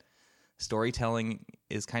that storytelling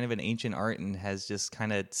is kind of an ancient art and has just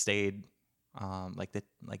kind of stayed like the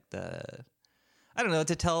I don't know,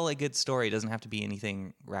 to tell a good story doesn't have to be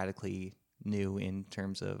anything radically new in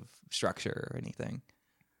terms of structure or anything.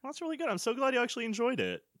 Well, that's really good. I'm so glad you actually enjoyed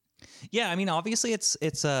it. Yeah, I mean, obviously it's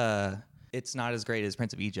not as great as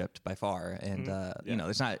Prince of Egypt by far, and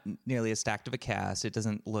there's not nearly as stacked of a cast. It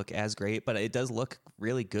doesn't look as great, but it does look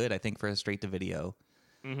really good, I think, for a straight-to-video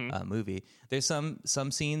movie. There's some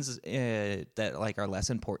scenes that like are less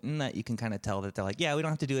important that you can kind of tell that they're like, we don't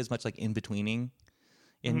have to do as much like in-betweening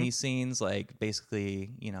in these scenes, like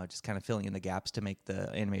basically, just kind of filling in the gaps to make the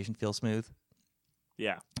animation feel smooth.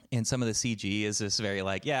 Yeah. And some of the CG is just very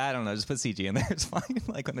like, I don't know, just put CG in there. It's fine.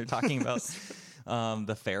 Like when they're talking about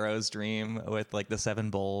the Pharaoh's dream with like the 7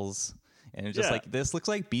 bowls. And it's just like, this looks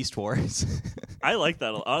like Beast Wars. I like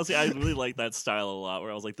that. Honestly, I really like that style a lot, where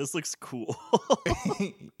I was like, this looks cool.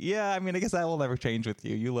 Yeah, I mean, I guess that will never change with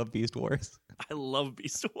you. You love Beast Wars. I love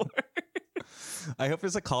Beast Wars. I hope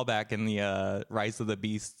there's a callback in the Rise of the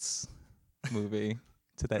Beasts movie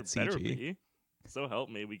to that CG. Better be. So help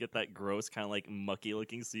me, we get that gross, kind of like mucky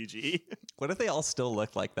looking CG. What if they all still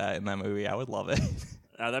look like that in that movie? I would love it.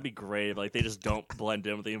 That'd be great. Like they just don't blend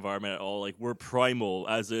in with the environment at all. Like we're primal,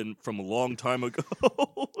 as in from a long time ago.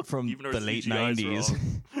 From the late 90s.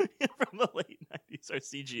 From the late 90s. Our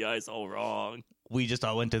CGI is all wrong. We just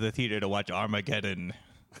all went to the theater to watch Armageddon.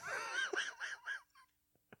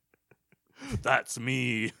 That's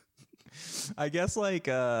me. I guess like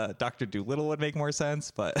Dr. Dolittle would make more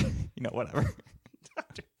sense, but whatever.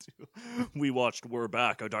 We watched We're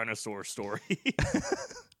Back, a dinosaur story.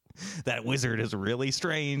 That wizard is really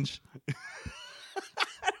strange.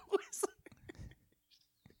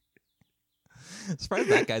 Surprised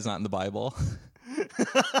that guy's not in the Bible.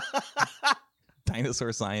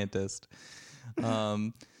 Dinosaur scientist.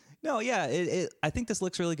 I think this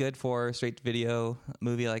looks really good for a straight to video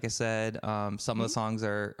movie. Like I said, some of the songs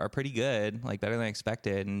are pretty good, like better than I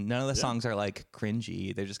expected, and none of the songs are like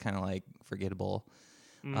cringy. They're just kind of like forgettable.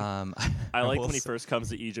 I like when he first comes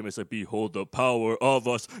to Egypt. It's like, behold the power of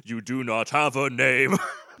us. You do not have a name.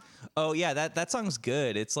 Oh yeah, that song's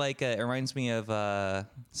good. It's like it reminds me of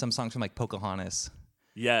some songs from like Pocahontas.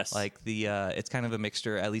 Yes, like the it's kind of a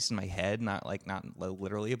mixture, at least in my head, not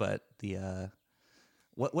literally, but the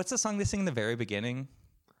what's the song they sing in the very beginning?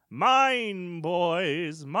 Mine,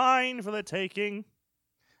 boys, mine for the taking.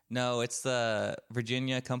 No, it's the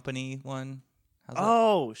Virginia Company one.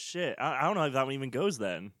 Oh shit! I don't know if that one even goes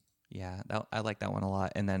then. Yeah, I like that one a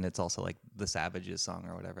lot. And then it's also like the Savages song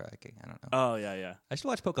or whatever. I don't know. Oh yeah. I should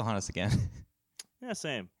watch Pocahontas again. Yeah,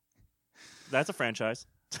 same. That's a franchise.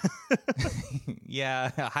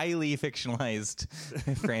 Yeah, a highly fictionalized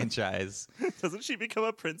franchise. Doesn't she become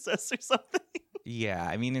a princess or something? Yeah,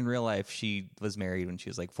 I mean, in real life, she was married when she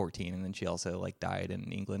was like 14, and then she also like died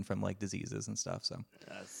in England from like diseases and stuff. So,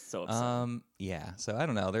 that's so upsetting. Yeah. So I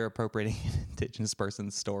don't know. They're appropriating an indigenous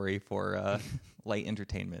person's story for light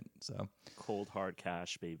entertainment. So cold hard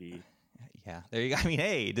cash, baby. Yeah, there you go. I mean,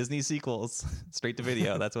 hey, Disney sequels, straight to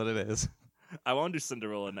video. That's what it is. I want to do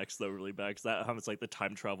Cinderella next though, really bad, because that it's like the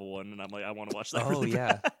time travel one, and I'm like, I want to watch that. Oh really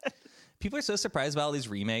yeah. bad. People are so surprised about all these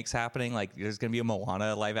remakes happening. Like, there's going to be a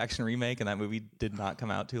Moana live-action remake, and that movie did not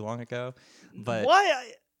come out too long ago. But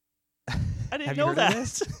why? I didn't know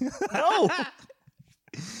that. No.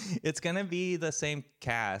 It's going to be the same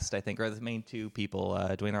cast, I think, or the main two people,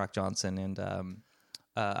 Dwayne The Rock Johnson and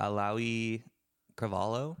Alawi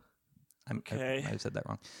Carvalho. Okay. I might have said that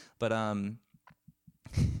wrong. But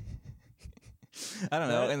I don't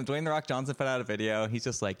know. And Dwayne The Rock Johnson put out a video. He's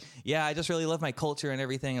just like, yeah, I just really love my culture and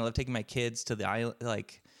everything. I love taking my kids to the island,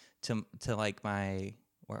 like to like my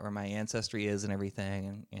where my ancestry is and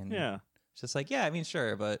everything. And yeah, it's just like, yeah, I mean,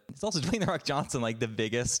 sure, but it's also Dwayne The Rock Johnson, like the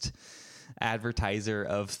biggest advertiser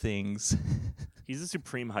of things. He's a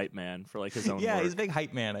supreme hype man for like his own. Yeah, work. he's a big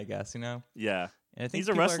hype man, I guess. Yeah, and I think he's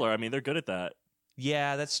a wrestler. I mean, they're good at that.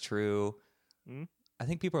 Yeah, that's true. I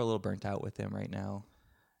think people are a little burnt out with him right now.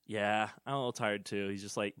 Yeah, I'm a little tired too. He's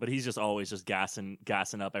just like, but he's just always just gassing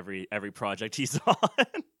up every project he's on.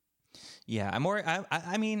 Yeah,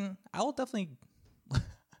 I mean, I'll definitely.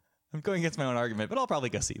 I'm going against my own argument, but I'll probably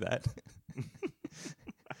go see that.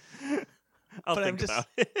 I'll think about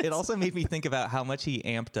it. It also made me think about how much he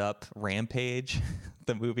amped up Rampage,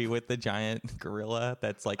 the movie with the giant gorilla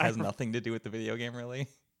that's like has nothing to do with the video game, really.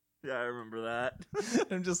 Yeah, I remember that.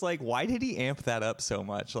 I'm just like, why did he amp that up so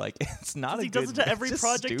much? Like, it's not a he good. does it to every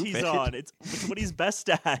project stupid. he's on. It's what he's best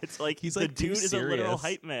at. It's like he's the like dude is a literal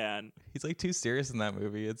hype man. He's like too serious in that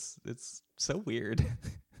movie. It's so weird.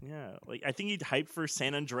 Yeah, like I think he'd hype for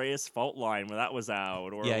San Andreas Fault Line when that was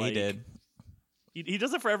out. Or yeah, like, he did. He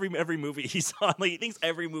does it for every movie he's on. Like he thinks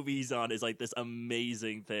every movie he's on is like this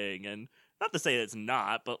amazing thing, and not to say it's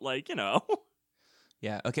not, but like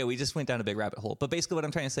Yeah, okay, we just went down a big rabbit hole. But basically what I'm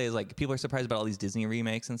trying to say is, like, people are surprised about all these Disney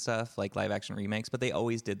remakes and stuff, like live-action remakes, but they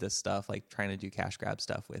always did this stuff, like, trying to do cash grab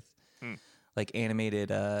stuff with, like, animated,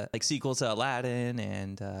 like, sequels to Aladdin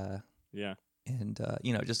and,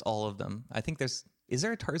 just all of them. I think is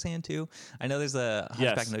there a Tarzan 2? I know there's a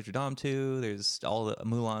Hunchback of Notre Dame 2, there's all the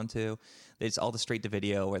Mulan 2, there's all the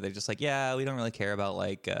straight-to-video where they're just like, yeah, we don't really care about,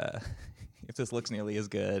 like, if this looks nearly as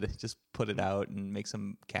good, just put it out and make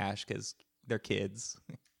some cash, because they're kids.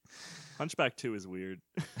 Hunchback 2 is weird.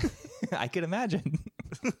 I could imagine.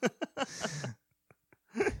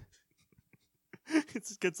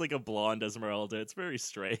 It's like a blonde Esmeralda. It's very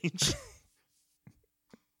strange.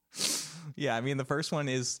 Yeah, I mean, the first one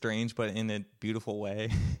is strange, but in a beautiful way.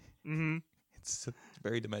 Mm-hmm. It's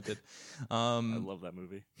very demented. I love that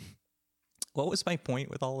movie. What was my point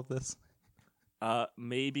with all of this?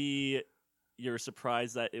 Maybe you're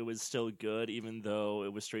surprised that it was still good, even though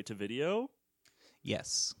it was straight to video?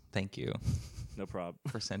 Yes. Thank you. No problem.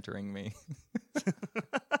 For centering me.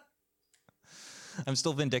 I'm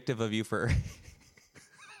still vindictive of you for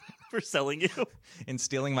selling you. And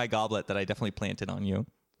stealing my goblet that I definitely planted on you.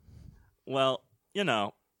 Well,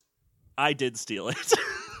 I did steal it.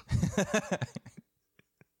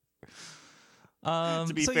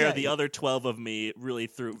 To be fair, the other 12 of me really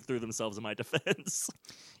threw themselves in my defense.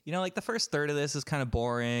 Like the first third of this is kind of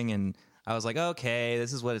boring, and I was like, okay,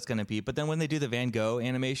 this is what it's going to be. But then when they do the Van Gogh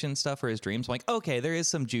animation stuff for his dreams, I'm like, okay, there is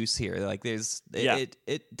some juice here. Like it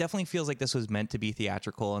definitely feels like this was meant to be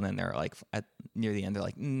theatrical. And then they're like, near the end, they're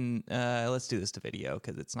like, let's do this to video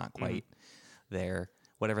because it's not quite there,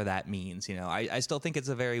 whatever that means. I still think it's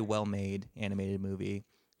a very well-made animated movie.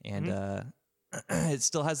 And it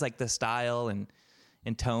still has like the style and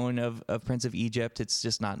tone of Prince of Egypt. It's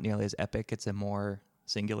just not nearly as epic. It's a more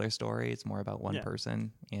singular story. It's more about one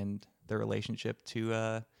person and their relationship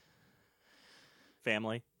to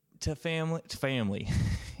family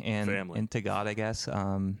and to God, I guess.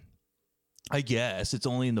 I guess it's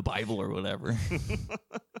only in the Bible or whatever.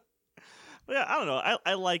 Yeah, I don't know.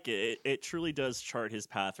 I like it. It truly does chart his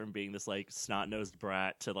path from being this like snot-nosed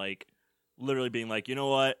brat to like literally being like, you know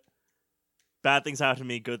what? Bad things happen to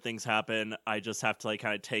me, good things happen. I just have to like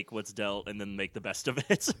kind of take what's dealt and then make the best of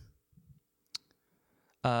it.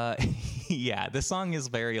 Yeah, this song is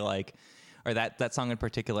very like, or that song in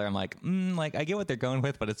particular, I'm like, like I get what they're going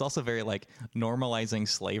with, but it's also very like normalizing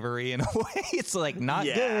slavery in a way. It's like not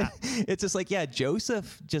good. It's just like,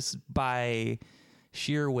 Joseph just by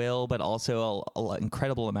sheer will, but also an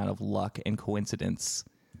incredible amount of luck and coincidence,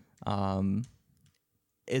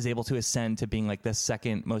 is able to ascend to being like the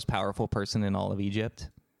second most powerful person in all of Egypt.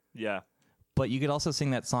 Yeah. But you could also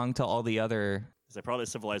sing that song to all the other... They're probably a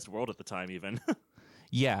civilized world at the time even.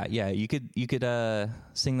 Yeah. You could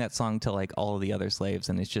sing that song to like all of the other slaves,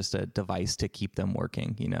 and it's just a device to keep them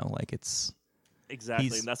working, like it's...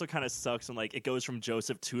 Exactly. And that's what kind of sucks when like it goes from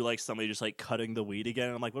Joseph to like somebody just like cutting the weed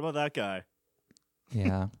again. I'm like, what about that guy?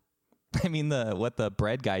 Yeah. I mean, the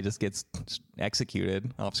bread guy just gets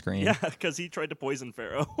executed off screen. Yeah, because he tried to poison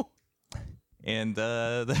Pharaoh. And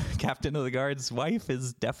the captain of the guard's wife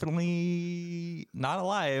is definitely not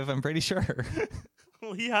alive, I'm pretty sure.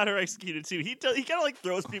 Well, he had her executed too. He kind of like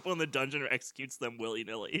throws people in the dungeon or executes them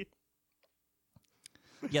willy-nilly.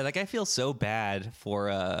 Yeah, that guy feels so bad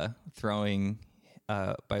for throwing...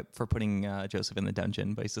 for putting Joseph in the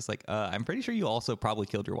dungeon, but he's just like, I'm pretty sure you also probably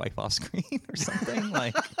killed your wife off screen or something.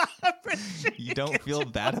 Like, sure you don't feel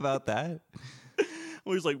bad about that?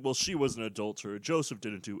 Well, he's like, well, she was an adulterer. Joseph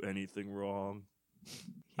didn't do anything wrong. Yeah.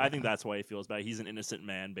 I think that's why he feels bad. He's an innocent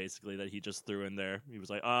man, basically, that he just threw in there. He was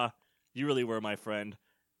like, you really were my friend.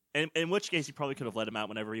 And in which case, he probably could have let him out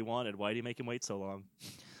whenever he wanted. Why did he make him wait so long?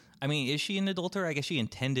 I mean, is she an adulterer? I guess she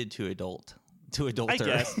intended to adulter. I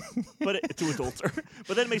guess, to adulter.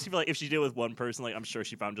 But then it makes me feel like if she did it with one person, like I'm sure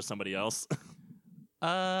she found just somebody else.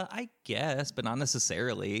 I guess, but not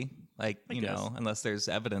necessarily. Like, unless there's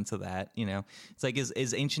evidence of that, It's like,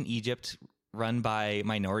 is ancient Egypt run by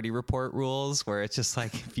Minority Report rules where it's just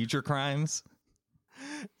like future crimes?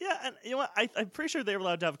 Yeah, and you know what? I'm pretty sure they were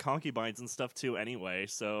allowed to have concubines and stuff too anyway,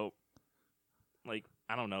 so... like,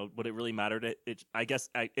 I don't know, would it really matter to it? I guess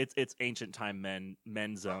it's ancient time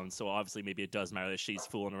men zone, so obviously maybe it does matter that she's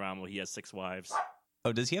fooling around when he has 6 wives.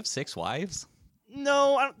 Oh, does he have 6 wives?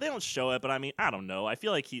 No, they don't show it, but I mean, I don't know. I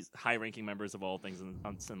feel like he's high-ranking members of all things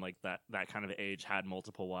in like that kind of age had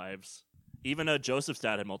multiple wives. Even Joseph's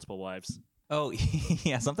dad had multiple wives. Oh,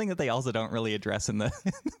 yeah, something that they also don't really address in the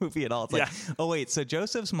movie at all. It's like, oh, wait, so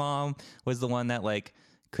Joseph's mom was the one that, like,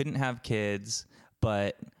 couldn't have kids,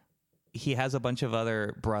 but he has a bunch of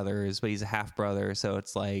other brothers, but he's a half-brother, so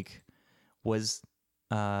it's like, was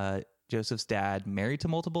Joseph's dad married to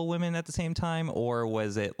multiple women at the same time, or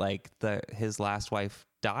was it, like, his last wife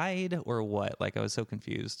died, or what? Like, I was so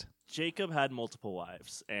confused. Jacob had multiple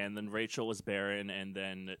wives, and then Rachel was barren, and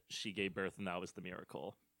then she gave birth, and that was the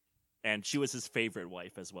miracle. And she was his favorite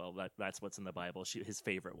wife as well. That's what's in the Bible. His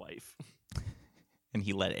favorite wife. And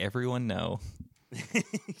he let everyone know.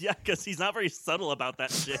 Yeah, because he's not very subtle about that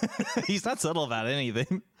shit. He's not subtle about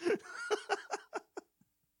anything.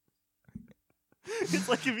 It's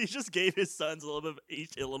like if he just gave his sons a little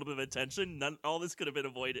bit of attention, all this could have been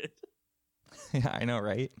avoided. Yeah, I know,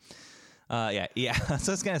 right? Yeah.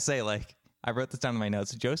 So I was gonna say, like, I wrote this down in my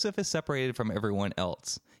notes. Joseph is separated from everyone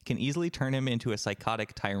else. Can easily turn him into a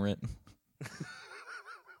psychotic tyrant.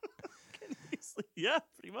 Yeah,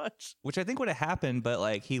 pretty much. Which I think would have happened, but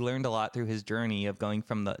like he learned a lot through his journey of going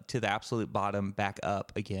from to the absolute bottom back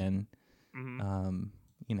up again. Mm-hmm.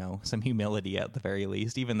 Some humility at the very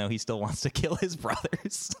least, even though he still wants to kill his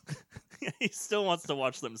brothers. He still wants to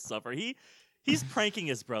watch them suffer. He's pranking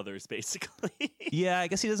his brothers, basically. Yeah, I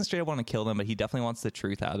guess he doesn't straight up want to kill them, but he definitely wants the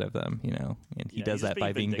truth out of them, and he does that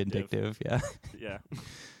by being vindictive. Yeah. Yeah.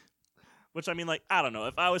 Which, I mean, like, I don't know.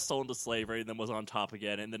 If I was sold into slavery and then was on top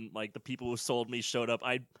again, and then, like, the people who sold me showed up,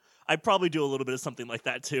 I'd probably do a little bit of something like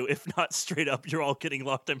that, too. If not straight up, you're all getting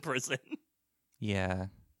locked in prison. Yeah.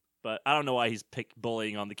 But I don't know why he's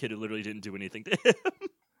bullying on the kid who literally didn't do anything to him.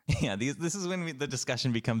 Yeah, this is when the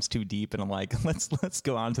discussion becomes too deep, and I'm like, let's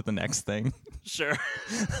go on to the next thing. Sure.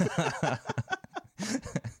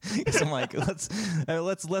 So I'm like, let's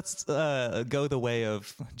go the way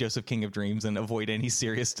of Joseph King of Dreams and avoid any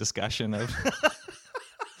serious discussion of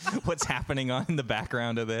what's happening on in the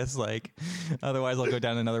background of this. Like, otherwise I'll go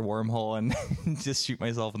down another wormhole and just shoot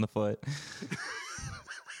myself in the foot.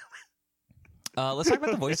 Let's talk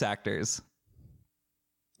about the voice actors.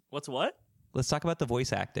 What? Let's talk about the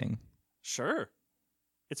voice acting. Sure.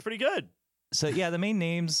 It's pretty good. So, yeah, the main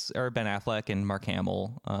names are Ben Affleck and Mark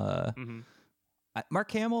Hamill.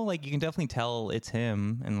 Mark Hamill, like, you can definitely tell it's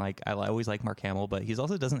him. And, like, I always like Mark Hamill, but he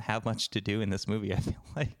also doesn't have much to do in this movie, I feel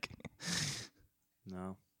like.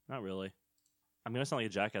 No, not really. I'm going to sound like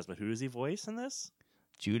a jackass, but who does he voice in this?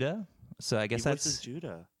 Judah. So I guess that's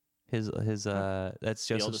Judah. His that's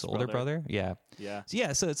Joseph's older brother. Yeah.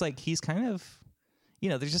 Yeah. So it's like he's kind of,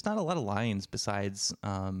 there's just not a lot of lines besides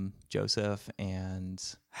Joseph and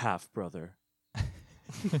half brother.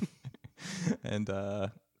 And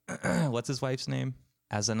what's his wife's name?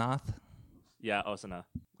 Azanath? Yeah, Osana.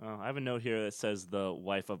 Oh, I have a note here that says the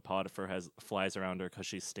wife of Potiphar has flies around her because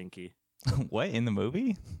she's stinky. What, in the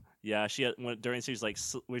movie? Yeah, she had during the series, like,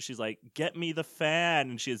 where she's like, "Get me the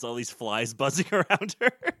fan," and she has all these flies buzzing around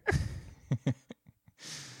her.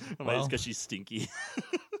 It's because she's stinky.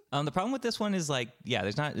 The problem with this one is, like, yeah,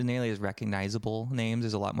 there's not nearly as recognizable names.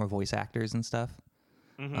 There's a lot more voice actors and stuff.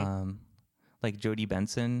 Mm-hmm. Like Jodie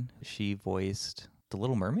Benson, she voiced The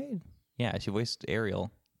Little Mermaid. Yeah, she voiced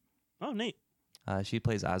Ariel. Oh, neat. She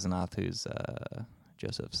plays Azanath, who's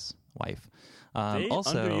Joseph's wife. They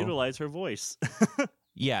also underutilize her voice.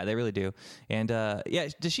 Yeah, they really do. And yeah,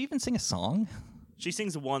 does she even sing a song? She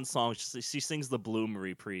sings one song. She sings the Bloom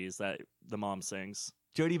reprise that the mom sings.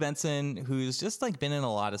 Jodie Benson, who's just like been in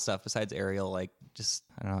a lot of stuff besides Ariel, like just,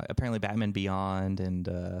 I don't know, apparently Batman Beyond and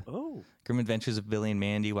Grim Adventures of Billy and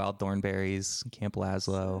Mandy, Wild Thornberries, Camp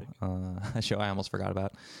Lazlo, a show I almost forgot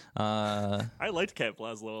about. I liked Camp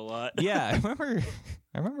Lazlo a lot. Yeah, I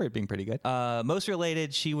remember it being pretty good. Most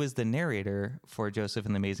related, she was the narrator for Joseph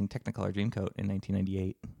and the Amazing Technicolor Dreamcoat in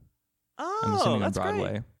 1998. Oh, I'm assuming that's on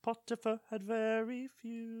Broadway. Great. Potiphar had very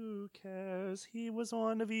few cares. He was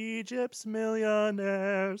one of Egypt's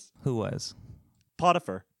millionaires. Who was?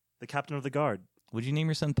 Potiphar, the captain of the guard. Would you name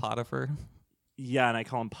your son Potiphar? Yeah, and I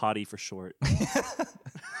call him Potty for short.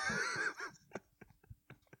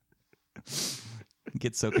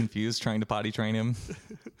 Get so confused trying to potty train him.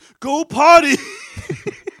 Go potty!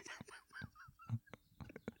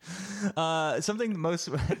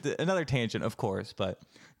 Another tangent, of course, but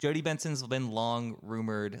Jodie Benson's been long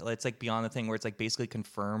rumored. It's like beyond the thing where it's like basically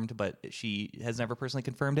confirmed, but she has never personally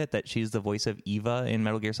confirmed it, that she's the voice of Eva in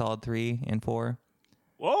Metal Gear Solid 3 and 4.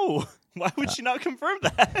 Whoa! Why would she not confirm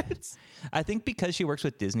that? I think because she works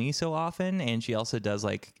with Disney so often, and she also does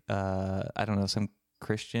like I don't know, some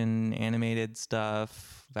Christian animated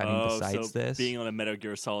stuff. I mean, besides this, being on a Metal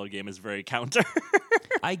Gear Solid game is very counter.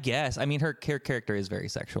 I guess. I mean, her character is very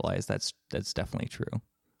sexualized. That's definitely true.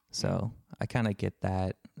 So I kind of get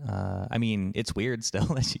that. I mean, it's weird still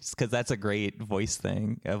because that's a great voice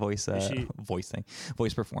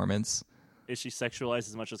performance. Is she sexualized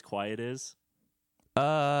as much as Quiet is?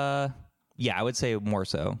 Yeah, I would say more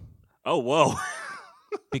so. Oh, whoa.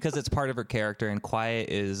 Because it's part of her character, and Quiet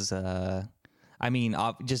is, I mean,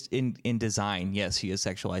 just in design, yes, she is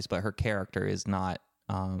sexualized, but her character is not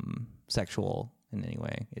sexual in any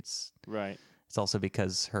way. It's right. It's also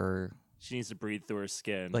because she needs to breathe through her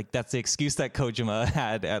skin. Like, that's the excuse that Kojima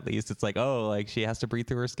had, at least. It's like, oh, like, she has to breathe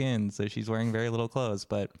through her skin, so she's wearing very little clothes.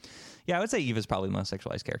 But, yeah, I would say Eve is probably the most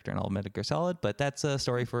sexualized character in all of Metal Gear Solid, but that's a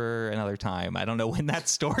story for another time. I don't know when that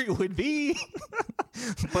story would be,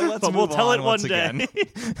 but we'll tell it one day.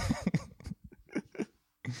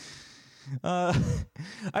 I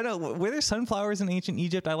don't know. Were there sunflowers in ancient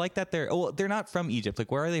Egypt? I like that they're not from Egypt.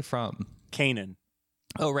 Like, where are they from? Canaan.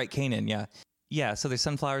 Oh, right, Canaan, yeah. Yeah, so there's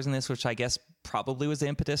sunflowers in this, which I guess probably was the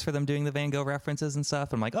impetus for them doing the Van Gogh references and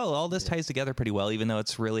stuff. I'm like, oh, all this ties together pretty well, even though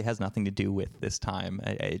it's really has nothing to do with this time.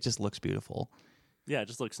 It just looks beautiful. Yeah, it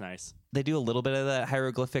just looks nice. They do a little bit of that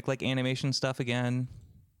hieroglyphic like animation stuff again,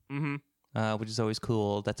 mm-hmm. Which is always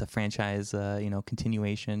cool. That's a franchise,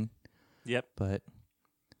 continuation. Yep. But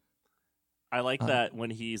I like that when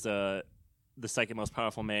he's the second most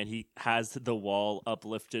powerful man, he has the wall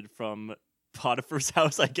uplifted from Potiphar's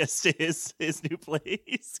house, I guess, to his new place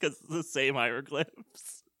because it's the same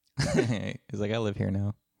hieroglyphs. He's like, I live here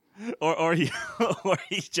now. Or he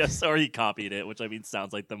copied it, which I mean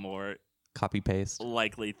sounds like the more copy paste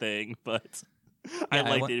likely thing. But yeah, I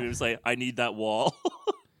liked it. He was like, I need that wall.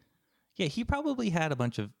 Yeah, he probably had a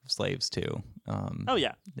bunch of slaves too. Oh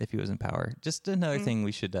yeah, if he was in power. Just another thing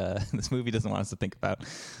we should. This movie doesn't want us to think about.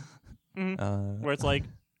 Where it's like.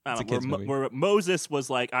 I don't know, where Moses was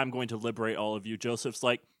like, I'm going to liberate all of you. Joseph's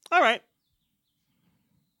like, all right.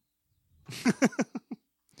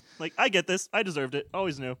 Like, I get this. I deserved it.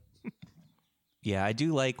 Always knew. Yeah, I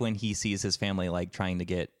do like when he sees his family like trying to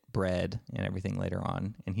get bread and everything later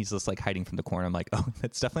on, and he's just like hiding from the corner. I'm like, oh,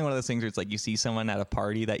 that's definitely one of those things where it's like you see someone at a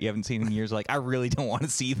party that you haven't seen in years, like, I really don't want to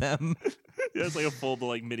see them. Yeah, it's like a full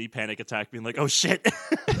like mini panic attack being like, oh shit.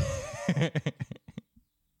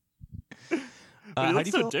 He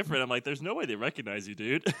looks so different. I'm like, there's no way they recognize you,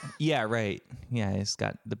 dude. Yeah, right. Yeah, he's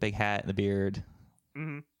got the big hat and the beard.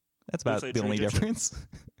 Mm-hmm. That's about the only difference.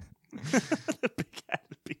 The big hat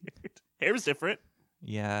and the beard. Hair's different.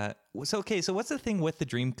 Yeah. So okay. So what's the thing with the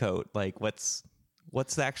dream coat? Like, what's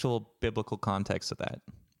the actual biblical context of that?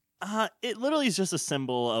 It literally is just a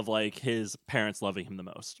symbol of like his parents loving him the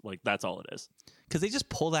most. Like that's all it is. Because they just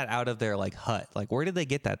pull that out of their like hut. Like, where did they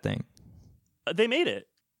get that thing? They made it.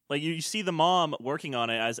 Like, you see the mom working on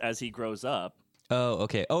it as he grows up. Oh,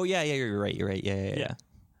 okay. Oh, yeah, you're right. Yeah.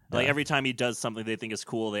 Like, every time he does something they think is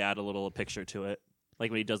cool, they add a little picture to it.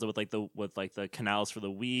 Like, when he does it with the canals for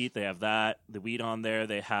the wheat, they have the wheat on there.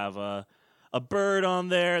 They have a bird on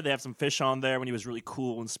there. They have some fish on there when he was really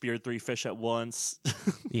cool and speared 3 fish at once.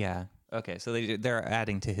 Yeah. Okay, so they're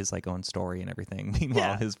adding to his, like, own story and everything.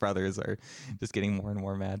 Meanwhile, his brothers are just getting more and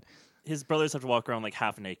more mad. His brothers have to walk around, like,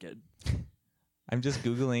 half naked. I'm just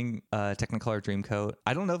Googling Technicolor Dreamcoat.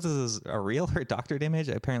 I don't know if this is a real or a doctored image.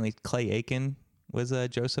 Apparently, Clay Aiken was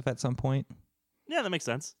Joseph at some point. Yeah, that makes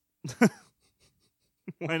sense.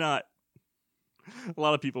 Why not? A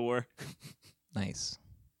lot of people were. Nice.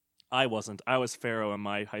 I wasn't. I was Pharaoh in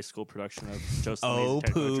my high school production of Joseph. Oh,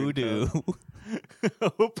 poo doo. Oh,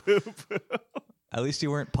 poo poo. At least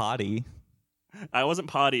you weren't potty. I wasn't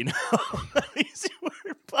potty, no. At least you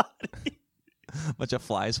weren't potty. Bunch of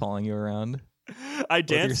flies following you around. I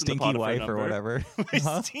danced your stinky wife number. or whatever.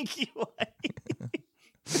 My stinky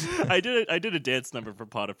wife. I did a dance number for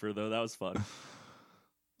Potiphar though. That was fun.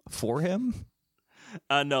 For him?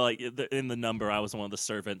 No, like in the number, I was one of the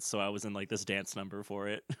servants, so I was in like this dance number for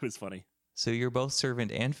it. It was funny. So you're both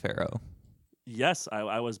servant and pharaoh. Yes,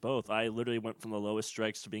 I was both. I literally went from the lowest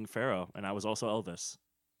strikes to being pharaoh, and I was also Elvis.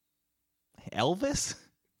 Elvis?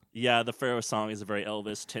 Yeah, the Pharaoh song is a very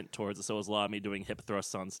Elvis tint towards it, so it was a lot of me doing hip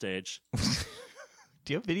thrusts on stage.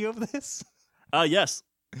 Do you have video of this? Yes.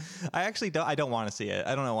 I actually don't. I don't want to see it.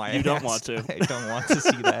 I don't know why. You don't want to. I don't want to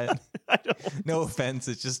see that. I don't. No offense.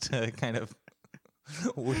 It's just kind of.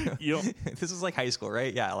 This is like high school,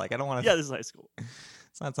 right? Yeah. Like I don't want to. Yeah, this is high school.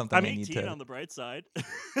 It's not something I'm I need 18 to. On the bright side.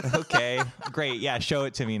 Okay, great. Yeah, show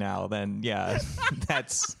it to me now. Then yeah,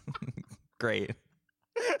 that's great.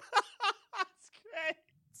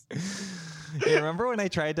 Yeah, remember when I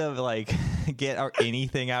tried to like get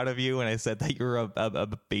anything out of you when I said that you were a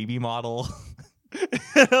baby model?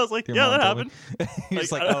 And I was like, yeah, that happened. You're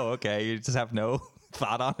just like, oh, okay. You just have no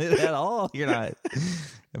thought on it at all. You're not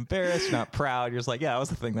embarrassed, you're not proud. You're just like, yeah, that was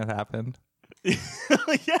the thing that happened. Yeah,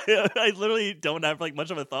 I literally don't have like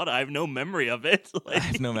much of a thought. I have no memory of it. I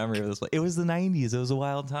have no memory of this. It was the 90s. It was a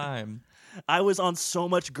wild time. I was on so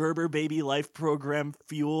much Gerber Baby Life Program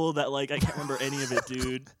fuel that like I can't remember any of it,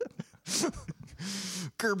 dude.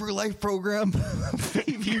 Gerber Life Program.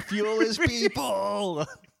 Baby fuel is people.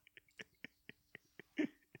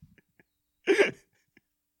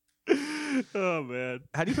 Oh man,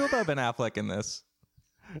 how do you feel about Ben Affleck in this?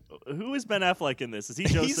 Who is Ben Affleck in this? Is he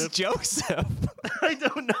Joseph? He's Joseph. I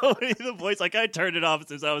don't know any of the voice. Like I turned it off as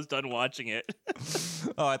soon as I was done watching it.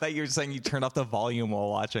 Oh, I thought you were saying you turned off the volume while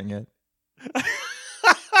watching it.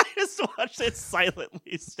 I just watched it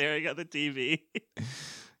silently, staring at the TV.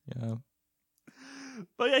 Yeah.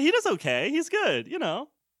 But yeah, he does okay. He's good. You know,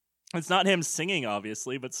 it's not him singing,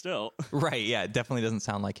 obviously, but still. Right. Yeah. It definitely doesn't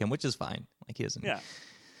sound like him, which is fine. Like he isn't. Yeah.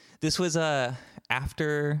 This was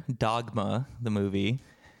after Dogma, the movie,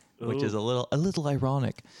 which is a little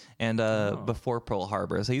ironic, and before Pearl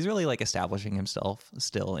Harbor. So he's really like establishing himself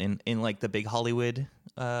still in like the big Hollywood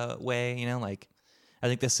way. You know, like I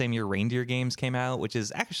think the same year Reindeer Games came out, which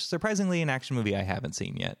is actually surprisingly an action movie I haven't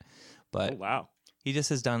seen yet. But wow. He just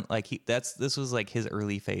has done like this was like his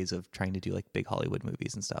early phase of trying to do like big Hollywood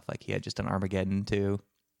movies and stuff. Like he had just done Armageddon 2.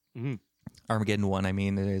 Mm-hmm. Armageddon 1, I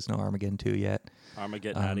mean, there is no Armageddon 2 yet.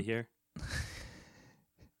 Armageddon out of here.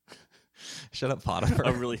 Shut up,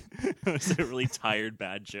 Potiphar. It's a really tired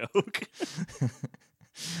bad joke.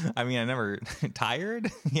 I mean, I never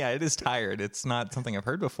tired. Yeah, it is tired. It's not something I've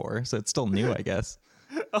heard before, so it's still new, I guess.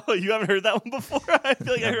 Oh, you haven't heard that one before? I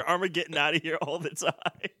feel like I heard Armageddon out of here all the time.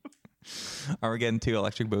 Armageddon 2,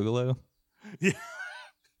 Electric Boogaloo. Yeah.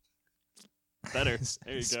 Better.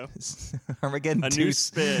 There you go. Armageddon 2 new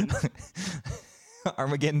spin.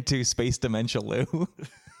 Armageddon 2 Space Dementia Lou.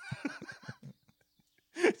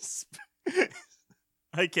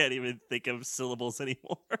 I can't even think of syllables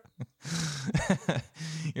anymore.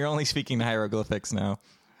 You're only speaking hieroglyphics now.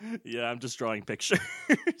 Yeah, I'm just drawing pictures.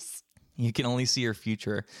 You can only see your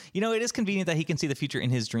future. You know, it is convenient that he can see the future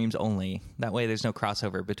in his dreams only. That way there's no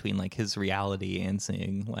crossover between like his reality and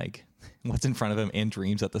seeing like what's in front of him in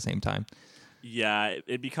dreams at the same time. Yeah,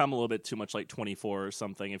 it'd become a little bit too much like 24 or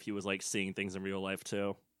something if he was like seeing things in real life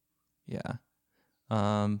too. Yeah.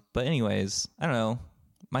 But anyways, I don't know.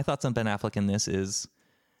 My thoughts on Ben Affleck in this is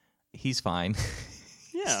he's fine.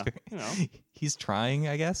 Yeah, he's trying,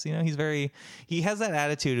 I guess. You know, he has that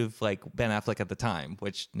attitude of like Ben Affleck at the time,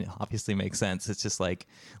 which obviously makes sense. It's just like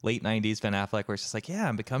late 90s Ben Affleck where it's just like, yeah,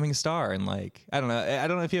 I'm becoming a star. And like, I don't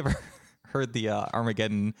know if you ever heard the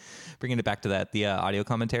Armageddon, bringing it back to that, the audio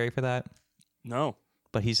commentary for that. No.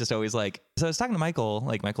 But he's just always like, so I was talking to Michael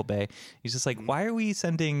Bay. He's just like, why are we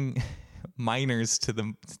sending miners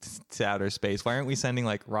to outer space? Why aren't we sending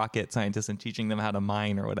like rocket scientists and teaching them how to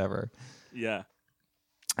mine or whatever? Yeah.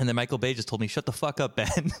 And then Michael Bay just told me, shut the fuck up, Ben.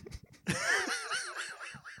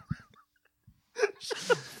 Shut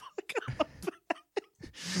the fuck up.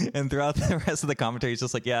 And throughout the rest of the commentary, he's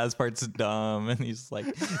just like, yeah, this part's dumb. And he's like,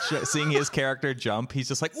 seeing his character jump, he's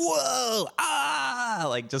just like, whoa, ah,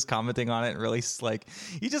 like just commenting on it. And really like,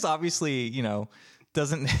 he just obviously, you know,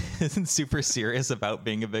 isn't super serious about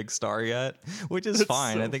being a big star yet, which is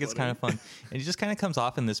fine. So I think it's kind of fun. And he just kind of comes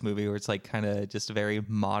off in this movie where it's like kind of just a very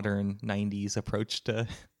modern 90s approach to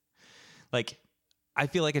like, I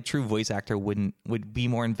feel like a true voice actor would be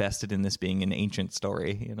more invested in this being an ancient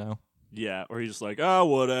story, you know? Yeah, or he's just like, oh,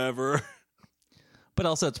 whatever. But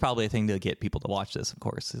also it's probably a thing to get people to watch this, of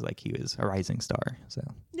course. Is like he was a rising star. So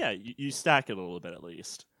yeah, you stack it a little bit at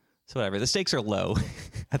least. So whatever. The stakes are low.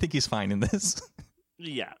 I think he's fine in this.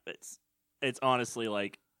 Yeah, it's honestly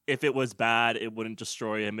like if it was bad, it wouldn't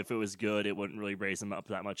destroy him. If it was good, it wouldn't really raise him up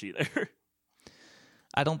that much either.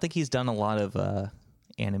 I don't think he's done a lot of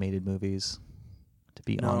animated movies, to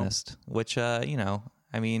be honest. Which you know,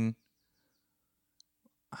 I mean,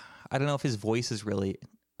 I don't know if his voice is really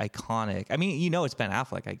iconic. I mean, you know, it's Ben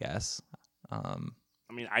Affleck, I guess. I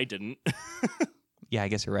mean, I didn't. Yeah, I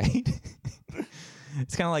guess you're right.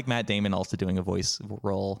 It's kind of like Matt Damon also doing a voice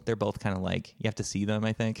role. They're both kind of like, you have to see them,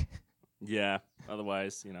 I think. Yeah.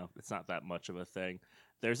 Otherwise, you know, it's not that much of a thing.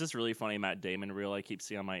 There's this really funny Matt Damon reel I keep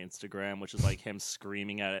seeing on my Instagram, which is like him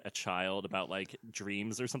screaming at a child about like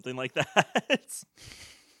dreams or something like that.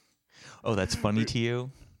 Oh, that's funny to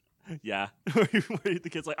you? Yeah. Where the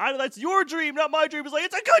kid's like, that's your dream, not my dream. It's like,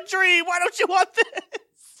 it's a good dream. Why don't you want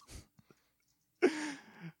this?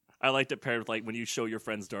 I liked it paired with like when you show your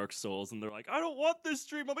friends Dark Souls and they're like, I don't want this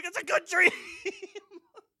dream. I'm like, it's a good dream.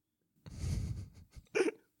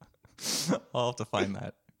 I'll have to find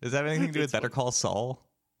that. Does that have anything to do with Better Call Saul?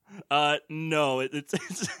 No, it's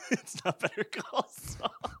not Better Call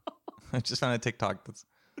Saul. I just found a TikTok that's...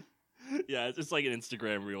 Yeah, it's just like an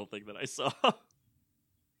Instagram reel thing that I saw.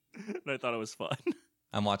 And I thought it was fun.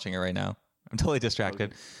 I'm watching it right now. I'm totally distracted.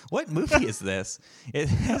 Okay. What movie is this? It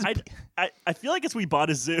has... I feel like it's We Bought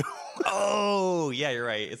a Zoo. Oh, yeah, you're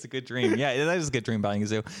right. It's a good dream. Yeah, that is a good dream, buying a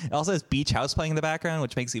zoo. It also has Beach House playing in the background,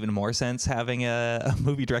 which makes even more sense having a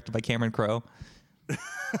movie directed by Cameron Crowe.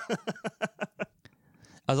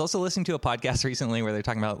 I was also listening to a podcast recently where they're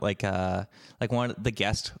talking about like one the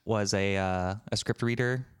guest was a script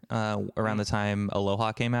reader around the time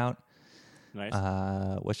Aloha came out. Nice.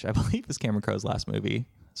 Which I believe is Cameron Crowe's last movie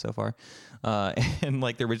so far. And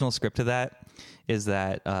like the original script of that is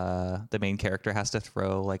that the main character has to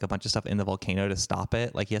throw like a bunch of stuff in the volcano to stop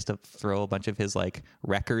it. Like he has to throw a bunch of his like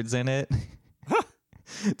records in it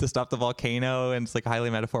to stop the volcano, and it's like a highly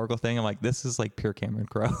metaphorical thing. I'm like, this is like pure Cameron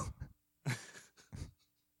Crowe.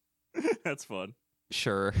 That's fun.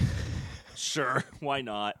 Sure. Why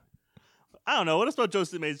not? I don't know. What about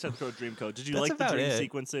Joseph May's Technical Dream Code? Did you like the dream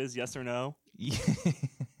sequences? Yes or no?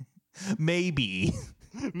 Maybe.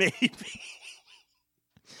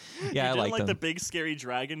 Yeah, I like them. The big scary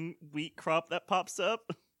dragon wheat crop that pops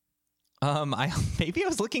up. Maybe I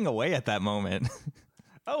was looking away at that moment.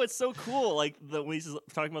 Oh, it's so cool! Like when he's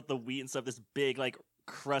talking about the wheat and stuff, this big like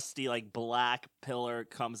crusty like black pillar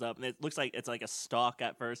comes up, and it looks like it's like a stalk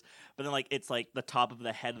at first, but then like it's like the top of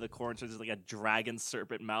the head of the corn, so there's like a dragon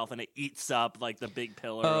serpent mouth, and it eats up like the big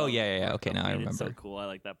pillar. Oh yeah. Okay, now I remember. It's so cool. I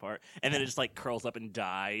like that part. And then it just like curls up and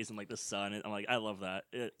dies, and like the sun. I'm like, I love that.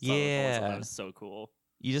 That was so cool.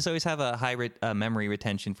 You just always have a high memory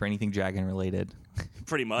retention for anything dragon related.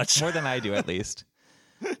 Pretty much. More than I do, at least.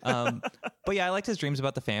 But yeah, I liked his dreams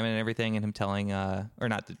about the famine and everything, and him telling, or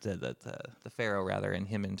not the pharaoh rather, and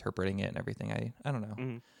him interpreting it and everything. I don't know.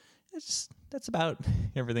 Mm-hmm. It's just, that's about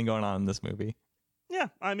everything going on in this movie. Yeah,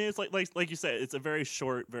 I mean, it's like you said, it's a very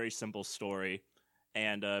short, very simple story,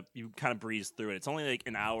 and you kind of breeze through it. It's only like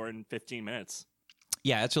an hour and 15 minutes.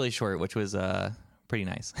 Yeah, it's really short, which was pretty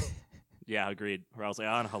nice. Yeah, agreed. Where I was like,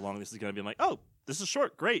 I don't know how long this is going to be. I'm like, oh, this is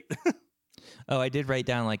short. Great. Oh, I did write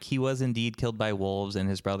down, like, he was indeed killed by wolves, and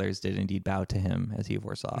his brothers did indeed bow to him, as he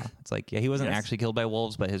foresaw. It's like, yeah, he wasn't actually killed by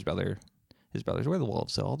wolves, but his brothers were the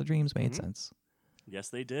wolves, so all the dreams made sense. Yes,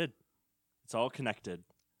 they did. It's all connected.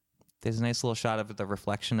 There's a nice little shot of the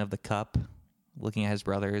reflection of the cup, looking at his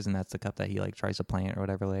brothers, and that's the cup that he, like, tries to plant or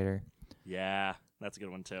whatever later. Yeah, that's a good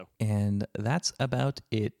one, too. And that's about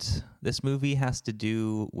it. This movie has to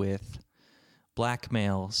do with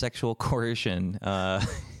blackmail, sexual coercion,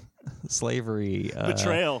 slavery,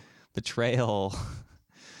 betrayal,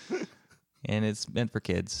 and it's meant for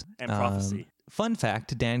kids. And prophecy. Fun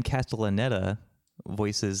fact: Dan Castellaneta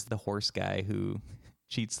voices the horse guy who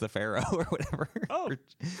cheats the pharaoh or whatever. Oh,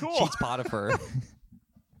 cool! Cheats Potiphar.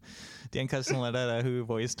 Dan Castellaneta, who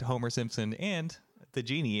voiced Homer Simpson and the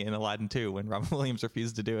genie in Aladdin 2 when Robin Williams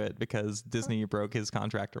refused to do it because Disney broke his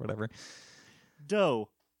contract or whatever. Doe.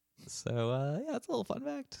 So yeah, that's a little fun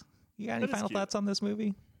fact. You got any final thoughts on this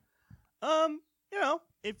movie?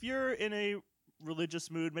 If you're in a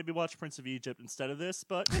religious mood, maybe watch Prince of Egypt instead of this,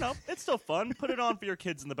 but, it's still fun. Put it on for your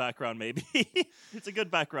kids in the background, maybe. It's a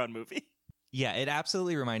good background movie. Yeah, it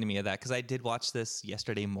absolutely reminded me of that, because I did watch this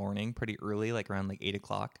yesterday morning pretty early, like around like 8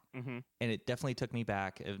 o'clock, and it definitely took me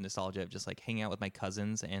back of nostalgia of just like hanging out with my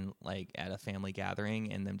cousins and like at a family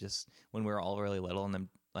gathering, and them just, when we were all really little, and then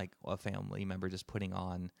like a family member just putting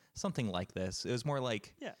on something like this. It was more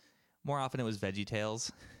like, more often it was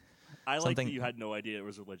VeggieTales. I like that you had no idea it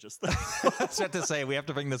was religious. I was about to say, we have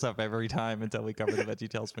to bring this up every time until we cover the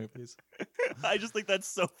VeggieTales movies. I just think that's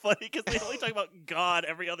so funny because they only talk about God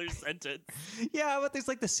every other sentence. Yeah, but there's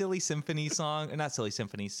like the Silly Symphony song, not Silly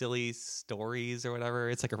Symphony, Silly Stories or whatever.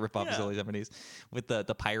 It's like a ripoff of Silly Symphonies with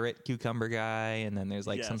the pirate cucumber guy, and then there's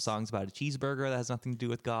like some songs about a cheeseburger that has nothing to do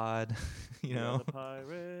with God. We're the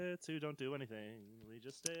pirates who don't do anything. We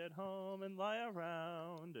just stay at home and lie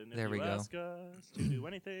around. And if you ask us to do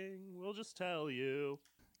anything, we'll just tell you.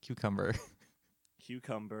 Cucumber.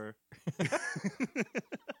 Cucumber.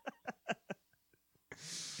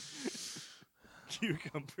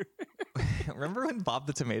 Remember when Bob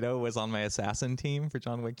the Tomato was on my assassin team for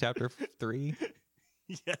John Wick Chapter 3?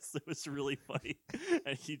 Yes, it was really funny.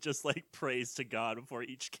 And he just like prays to God before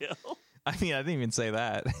each kill. I mean, I didn't even say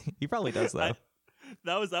that. He probably does though.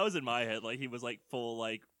 That was in my head. Like he was like full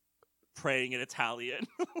like praying in Italian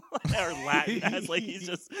or Latin as like he's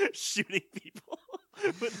just shooting people.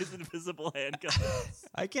 with his invisible handcuffs.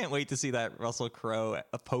 I can't wait to see that Russell Crowe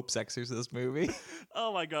A Pope's Exorcist movie.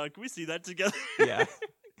 Oh my god, can we see that together? Yeah.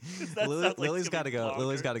 Lily's got to go.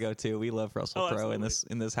 Lily's got to go too. We love Russell Crowe in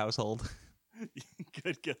this household.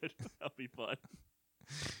 Good. That'll be fun.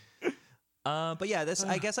 But yeah,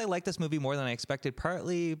 I guess I like this movie more than I expected,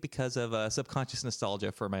 partly because of subconscious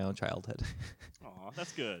nostalgia for my own childhood. Aw,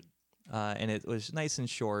 that's good. And it was nice and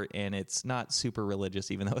short, and it's not super religious,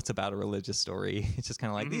 even though it's about a religious story. It's just kind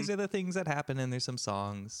of like, these are the things that happen, and there's some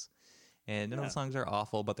songs. And none of the songs are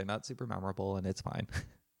awful, but they're not super memorable, and it's fine.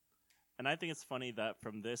 And I think it's funny that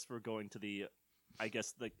from this, we're going to the, I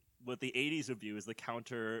guess, what the 80s would view as the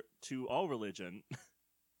counter to all religion.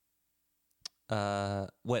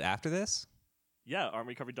 What, after this? Yeah, aren't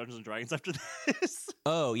we covering Dungeons & Dragons after this?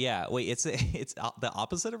 Oh, yeah. Wait, it's the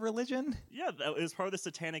opposite of religion? Yeah, it was part of the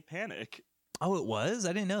Satanic Panic. Oh, it was?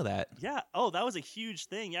 I didn't know that. Yeah. Oh, that was a huge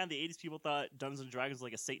thing. Yeah, in the 80s, people thought Dungeons & Dragons was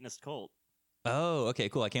like a Satanist cult. Oh, okay,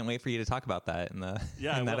 cool. I can't wait for you to talk about that in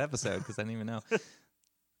that episode, because I didn't even know.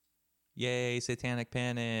 Yay, Satanic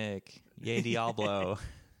Panic. Yay, Diablo.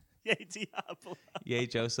 Yay, Diablo. Yay,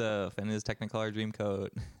 Joseph and his Technicolor Dreamcoat.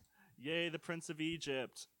 Yay, the Prince of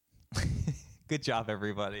Egypt. Good job,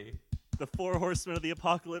 everybody. The 4 horsemen of the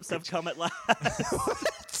apocalypse have come at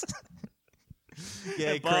last.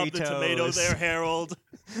 Yay, and Bob Kratos. the Tomato, their herald.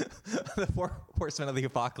 The 4 horsemen of the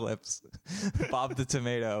apocalypse. Bob the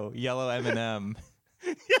Tomato, Yellow M&M.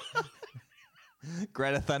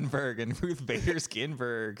 Greta Thunberg and Ruth Bader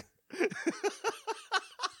Ginsburg.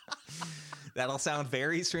 That'll sound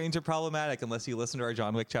very strange or problematic unless you listen to our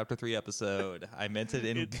John Wick Chapter 3 episode. I meant it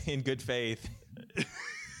in good faith.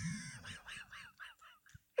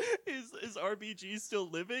 Is RBG still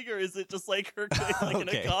living, or is it just like her in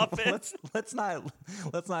a coffin? Let's not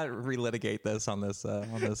relitigate this on this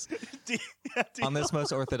on this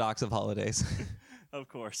most orthodox of holidays. Of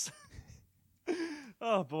course.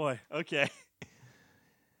 Oh boy. Okay.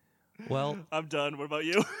 Well, I'm done. What about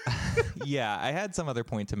you? Yeah, I had some other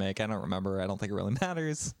point to make. I don't remember. I don't think it really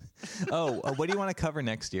matters. Oh, what do you want to cover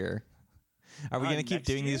next year? Are we going to keep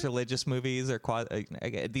doing these religious movies or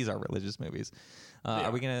these are religious movies?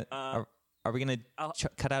 Are we going to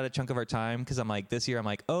cut out a chunk of our time? Because I'm like, this year I'm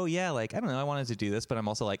like, oh yeah, like I don't know, I wanted to do this, but I'm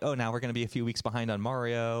also like, oh, now we're going to be a few weeks behind on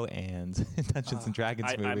Mario and Dungeons and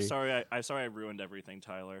Dragons movie. I'm sorry. I'm sorry I ruined everything,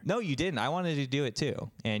 Tyler. No, you didn't. I wanted to do it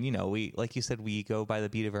too, and we, like you said, we go by the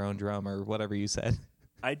beat of our own drum or whatever you said.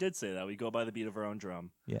 I did say that. We go by the beat of our own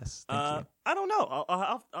drum. Yes. Thank you. I don't know.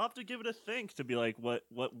 I'll have to give it a think to be like what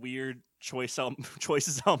weird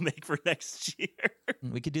choices I'll make for next year.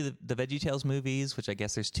 We could do the VeggieTales movies, which I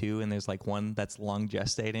guess there's 2, and there's like one that's long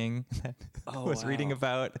gestating. I was reading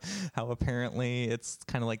about how apparently it's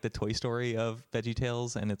kind of like the Toy Story of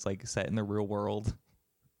VeggieTales, and it's like set in the real world.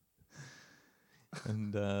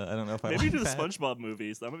 And I don't know if maybe like do the that. SpongeBob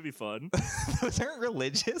movies. That would be fun. Those aren't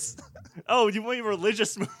religious. Oh, you want a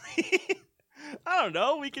religious movie? I don't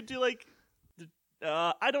know. We could do like,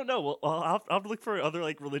 I don't know. Well, I'll have to look for other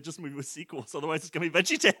like religious movie with sequels. Otherwise, it's gonna be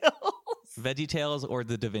VeggieTales. VeggieTales or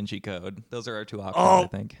the Da Vinci Code. Those are our 2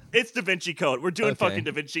 options. I think it's Da Vinci Code. We're doing fucking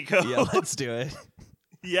Da Vinci Code. Yeah, let's do it.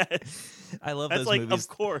 Yes, I love those movies. Of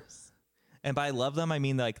course. And by love them, I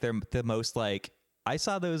mean like they're the most like. I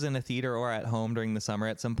saw those in a theater or at home during the summer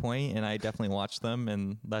at some point, and I definitely watched them,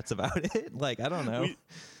 and that's about it. Like, I don't know.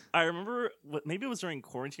 I remember, maybe it was during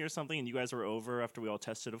quarantine or something, and you guys were over after we all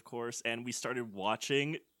tested, of course, and we started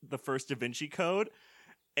watching the first Da Vinci Code,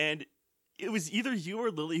 and it was either you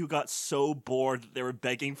or Lily who got so bored that they were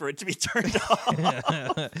begging for it to be turned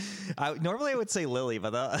off. Normally I would say Lily,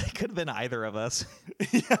 but it could have been either of us.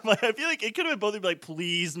 Yeah, but I feel like it could have been both of you, like,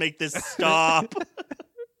 please make this stop.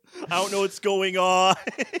 I don't know what's going on.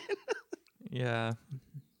 Yeah.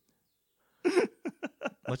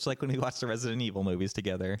 Much like when we watched the Resident Evil movies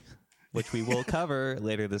together, which we will cover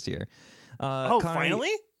later this year. Konnery,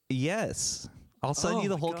 finally? Yes. I'll send you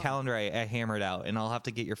the whole calendar I hammered out, and I'll have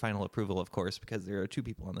to get your final approval, of course, because there are 2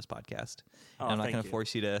 people on this podcast. I'm not going to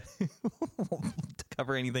force you to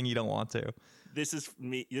cover anything you don't want to. This is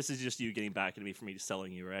me. This is just you getting back at me for me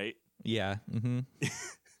selling you, right? Yeah. Mm-hmm.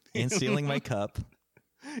 And stealing my cup.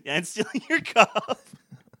 Yeah, and stealing your cup.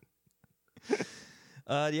 Do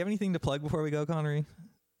you have anything to plug before we go, Konnery?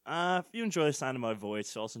 If you enjoy the sound of my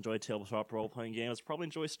voice, you also enjoy tabletop role-playing games, probably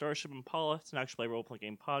enjoy Starship Impala. It's an actual play role-playing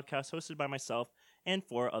game podcast hosted by myself and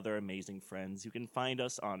 4 other amazing friends. You can find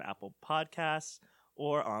us on Apple Podcasts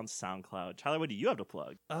or on SoundCloud. Tyler, what do you have to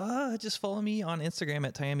plug? Just follow me on Instagram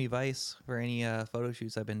at Miami Vice for any photo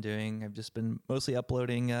shoots I've been doing. I've just been mostly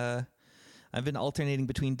uploading... I've been alternating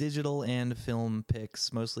between digital and film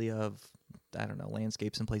pics, mostly of, I don't know,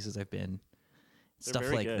 landscapes and places I've been. Stuff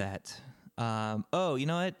very like good. that. Oh, you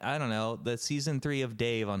know what? I don't know. The season 3 of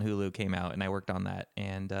Dave on Hulu came out, and I worked on that.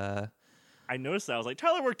 And I noticed that. I was like,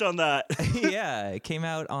 Tyler worked on that. yeah, it came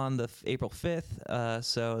out on the April 5th.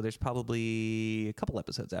 So there's probably a couple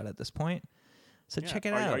episodes out at this point. So check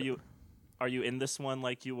it out. Are you in this one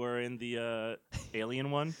like you were in the Alien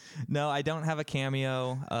one? No, I don't have a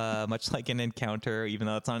cameo, much like an Encounter, even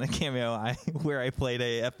though it's not a cameo, where I played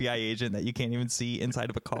a FBI agent that you can't even see inside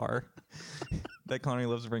of a car that Konnery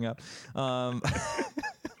loves to bring up. I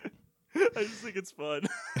just think it's fun.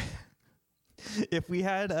 If we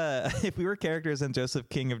were characters in Joseph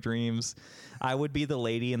King of Dreams, I would be the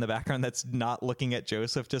lady in the background that's not looking at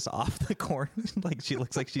Joseph, just off the corner. Like she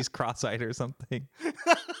looks like she's cross-eyed or something.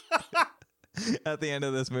 At the end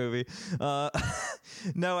of this movie.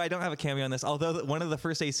 No, I don't have a cameo on this. Although one of the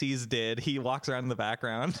first ACs did. He walks around in the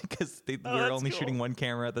background because we were only shooting one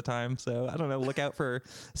camera at the time. So I don't know. Look out for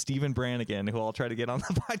Stephen Brannigan, who I'll try to get on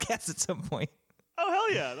the podcast at some point. Oh,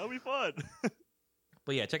 hell yeah. That'll be fun.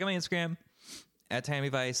 But yeah, check out my Instagram at Tammy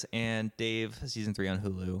Vice and Dave season 3 on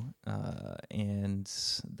Hulu. And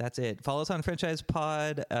that's it. Follow us on Friendchise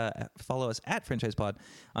Pod. Follow us at Friendchise Pod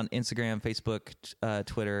on Instagram, Facebook,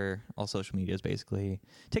 Twitter, all social medias basically.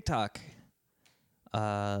 TikTok.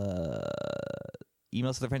 Email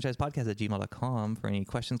us at thefranchispodcast@gmail.com for any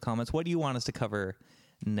questions, comments. What do you want us to cover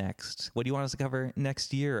next? What do you want us to cover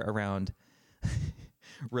next year around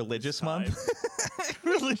Religious Month?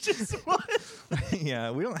 Religious Month?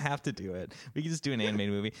 Yeah, we don't have to do it. We can just do an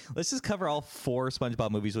animated movie. Let's just cover all 4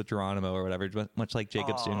 SpongeBob movies with Geronimo or whatever, much like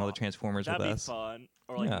Jacob's doing all the Transformers with us. That'd be fun.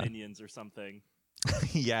 Or like Minions or something.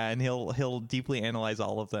 Yeah, and he'll deeply analyze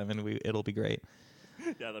all of them, and it'll be great.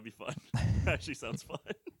 Yeah, that'd be fun. Actually sounds fun.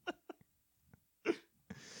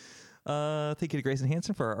 Thank you to Grayson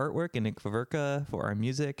Hanson for our artwork and Nick Faverka for our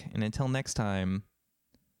music. And until next time,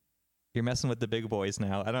 you're messing with the big boys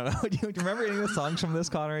now. I don't know. Do you remember any of the songs from this,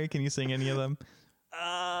 Konnery? Can you sing any of them?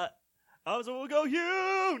 So we'll go,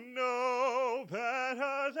 you know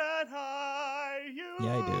better than I. You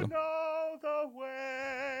I do. know the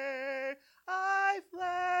way. I've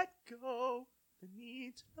let go the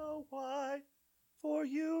need to know why. For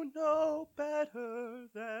you know better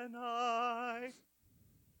than I.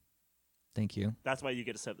 Thank you. That's why you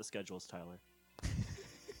get to set the schedules, Tyler.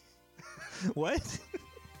 What?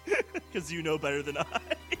 Because you know better than I.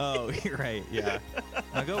 Oh, you're right. Yeah.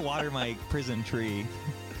 I'll go water my prison tree.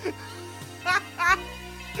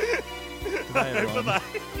 Bye, everyone. Bye-bye.